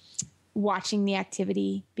 Watching the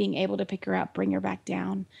activity, being able to pick her up, bring her back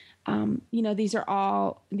down. These are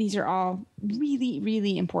all really,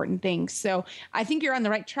 really important things. So I think you're on the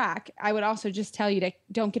right track. I would also just tell you to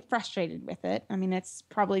don't get frustrated with it. I mean, it's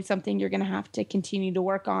probably something you're going to have to continue to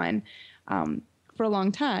work on for a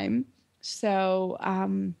long time. So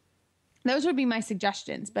those would be my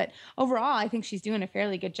suggestions. But overall, I think she's doing a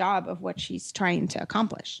fairly good job of what she's trying to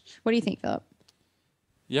accomplish. What do you think, Philip?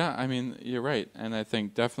 Yeah, I mean, you're right. And I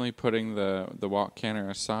think definitely putting the walk canter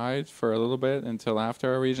aside for a little bit until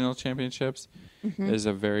after our regional championships is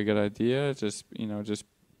a very good idea. Just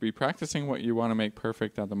be practicing what you want to make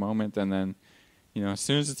perfect at the moment. And then, as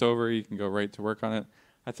soon as it's over, you can go right to work on it.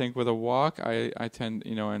 I think with a walk, I tend,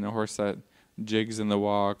 in a horse that jigs in the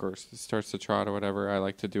walk or starts to trot or whatever, I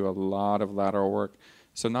like to do a lot of lateral work.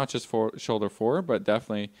 So not just for shoulder forward, but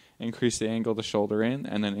definitely increase the angle to shoulder in,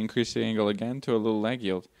 and then increase the angle again to a little leg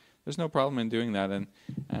yield. There's no problem in doing that, and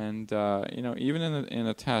even in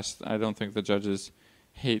a test, I don't think the judges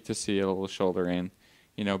hate to see a little shoulder in,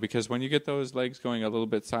 because when you get those legs going a little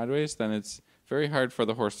bit sideways, then it's very hard for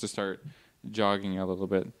the horse to start jogging a little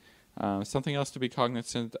bit. Something else to be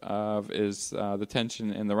cognizant of is the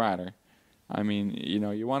tension in the rider. I mean,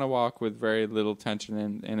 you want to walk with very little tension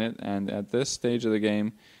in it, and at this stage of the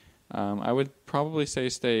game, I would probably say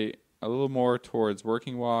stay a little more towards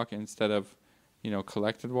working walk instead of,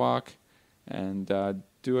 collected walk, and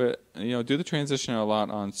do the transition a lot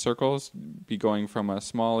on circles. Be going from a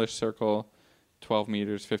smallish circle, 12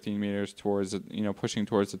 meters, 15 meters, towards pushing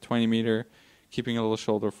towards the 20 meter, keeping a little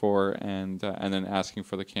shoulder forward, and then asking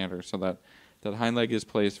for the canter, so that hind leg is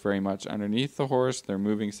placed very much underneath the horse. They're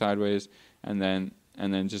moving sideways, and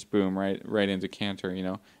then just boom, right into canter,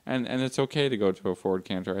 and it's okay to go to a forward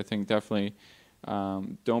canter. I think definitely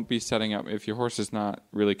don't be setting up if your horse is not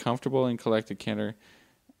really comfortable in collected canter,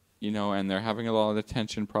 and they're having a lot of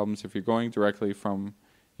tension problems. If you're going directly from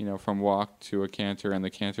walk to a canter and the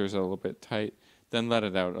canter is a little bit tight, then let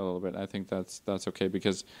it out a little bit. I think that's okay,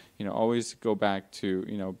 because always go back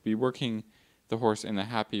to be working the horse in a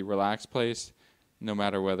happy, relaxed place, no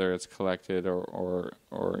matter whether it's collected or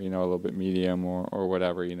a little bit medium or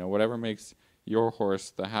whatever. Whatever makes your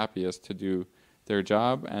horse the happiest to do their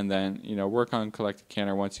job, and then work on collected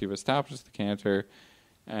canter once you've established the canter,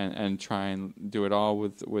 and try and do it all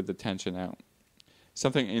with the tension out.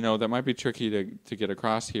 Something that might be tricky to get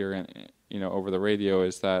across here and over the radio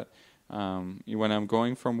is that when I'm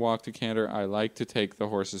going from walk to canter, I like to take the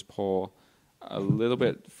horse's pole a little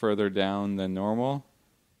bit further down than normal.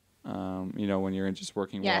 When you're in just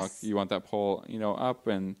working walk, you want that pole, up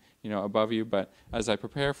and, above you. But as I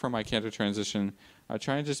prepare for my canter transition, I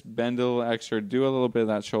try and just bend a little extra, do a little bit of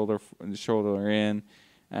that shoulder in,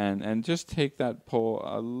 and just take that pole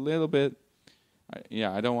a little bit.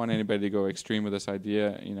 I don't want anybody to go extreme with this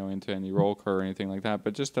idea, into any roll curve or anything like that,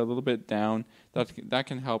 but just a little bit down. That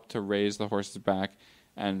can help to raise the horse's back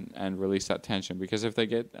and release that tension. Because if they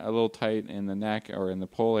get a little tight in the neck or in the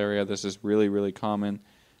pole area, this is really, really common.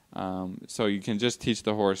 So you can just teach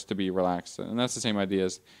the horse to be relaxed, and that's the same idea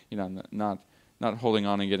as not holding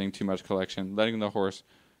on and getting too much collection, letting the horse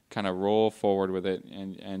kind of roll forward with it,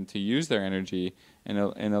 and to use their energy in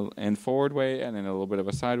a forward way and in a little bit of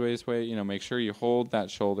a sideways way. Make sure you hold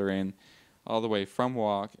that shoulder in all the way from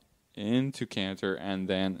walk into canter, and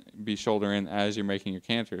then be shoulder in as you're making your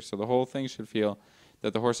canter. So the whole thing should feel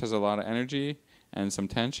that the horse has a lot of energy and some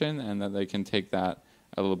tension, and that they can take that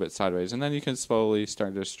a little bit sideways, and then you can slowly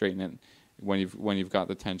start to straighten it when you've got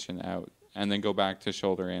the tension out and then go back to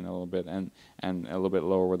shoulder in a little bit and a little bit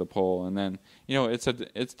lower with the pole. And then,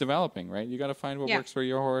 it's developing, right? You got to find what works for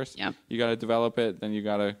your horse. Yep. You got to develop it. Then you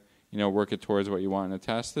got to, work it towards what you want in a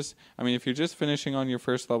test. If you're just finishing on your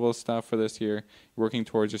first level stuff for this year, working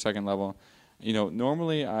towards your second level,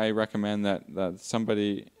 normally I recommend that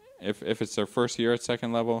somebody, if it's their first year at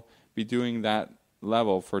second level, be doing that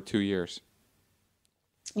level for 2 years.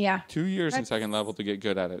 Yeah. 2 years in second level to get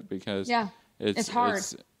good at it, because it's hard.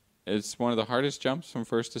 It's one of the hardest jumps from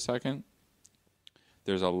first to second.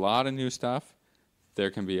 There's a lot of new stuff.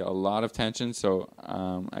 There can be a lot of tension. So,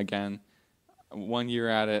 again, 1 year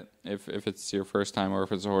at it, if it's your first time or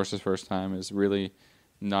if it's a horse's first time, is really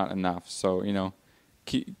not enough. So,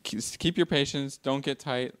 keep your patience. Don't get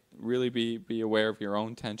tight. Really be aware of your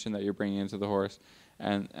own tension that you're bringing into the horse,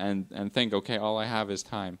 and think, okay, all I have is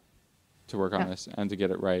time to work on this and to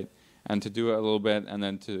get it right, and to do it a little bit, and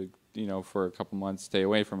then to, for a couple months stay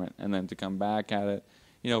away from it, and then to come back at it,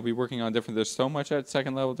 be working on different. There's so much at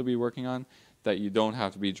second level to be working on that you don't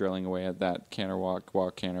have to be drilling away at that canter walk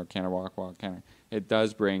canter walk canter. It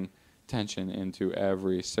does bring tension into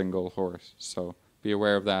every single horse. So be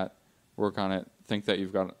aware of that. Work on it. Think that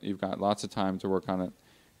you've got lots of time to work on it,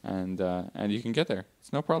 and you can get there.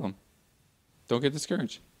 It's no problem. Don't get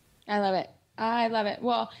discouraged. I love it.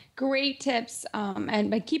 Well, great tips.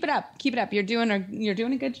 But keep it up. You're doing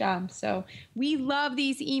a good job. So we love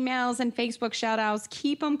these emails and Facebook shout outs.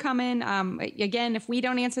 Keep them coming. Again, if we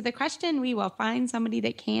don't answer the question, we will find somebody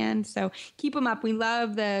that can. So keep them up. We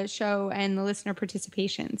love the show and the listener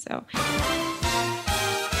participation. So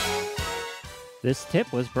this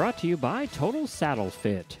tip was brought to you by Total Saddle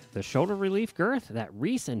Fit, the shoulder relief girth that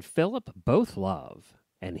Reese and Philip both love.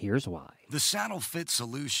 And here's why. The saddle fit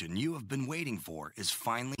solution you have been waiting for is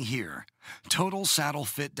finally here.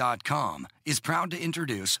 TotalSaddleFit.com is proud to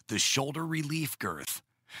introduce the Shoulder Relief Girth.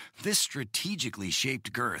 This strategically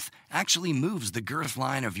shaped girth actually moves the girth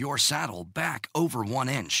line of your saddle back over 1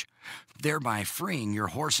 inch, thereby freeing your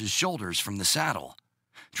horse's shoulders from the saddle.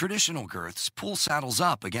 Traditional girths pull saddles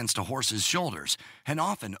up against a horse's shoulders and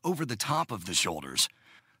often over the top of the shoulders.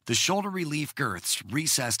 The shoulder relief girth's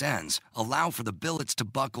recessed ends allow for the billets to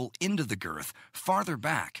buckle into the girth farther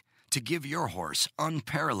back to give your horse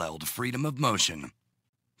unparalleled freedom of motion.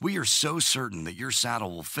 We are so certain that your saddle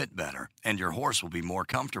will fit better and your horse will be more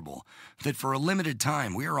comfortable that for a limited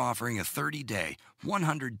time we are offering a 30-day,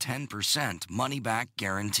 110% money-back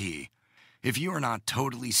guarantee. If you are not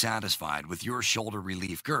totally satisfied with your shoulder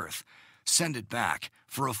relief girth, send it back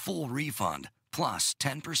for a full refund plus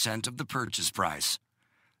 10% of the purchase price.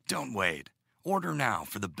 Don't wait. Order now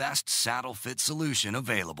for the best saddle fit solution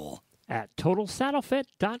available. At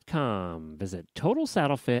TotalSaddleFit.com. Visit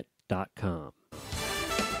TotalSaddleFit.com.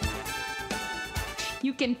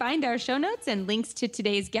 you can find our show notes and links to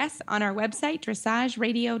today's guests on our website,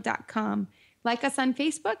 dressageradio.com. Like us on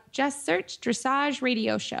Facebook, just search Dressage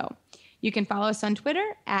Radio Show. You can follow us on Twitter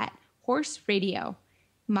at Horse Radio.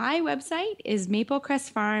 My website is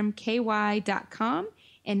maplecrestfarmky.com.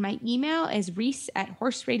 And my email is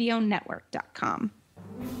reese@horseradionetwork.com.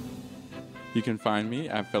 You can find me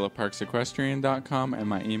at philipparksequestrian.com, and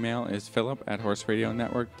my email is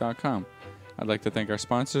philip@horseradionetwork.com. I'd like to thank our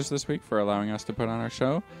sponsors this week for allowing us to put on our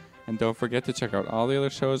show. And don't forget to check out all the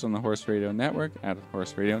other shows on the Horse Radio Network at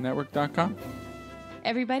horseradionetwork.com.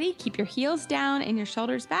 Everybody, keep your heels down and your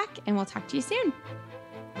shoulders back, and we'll talk to you soon.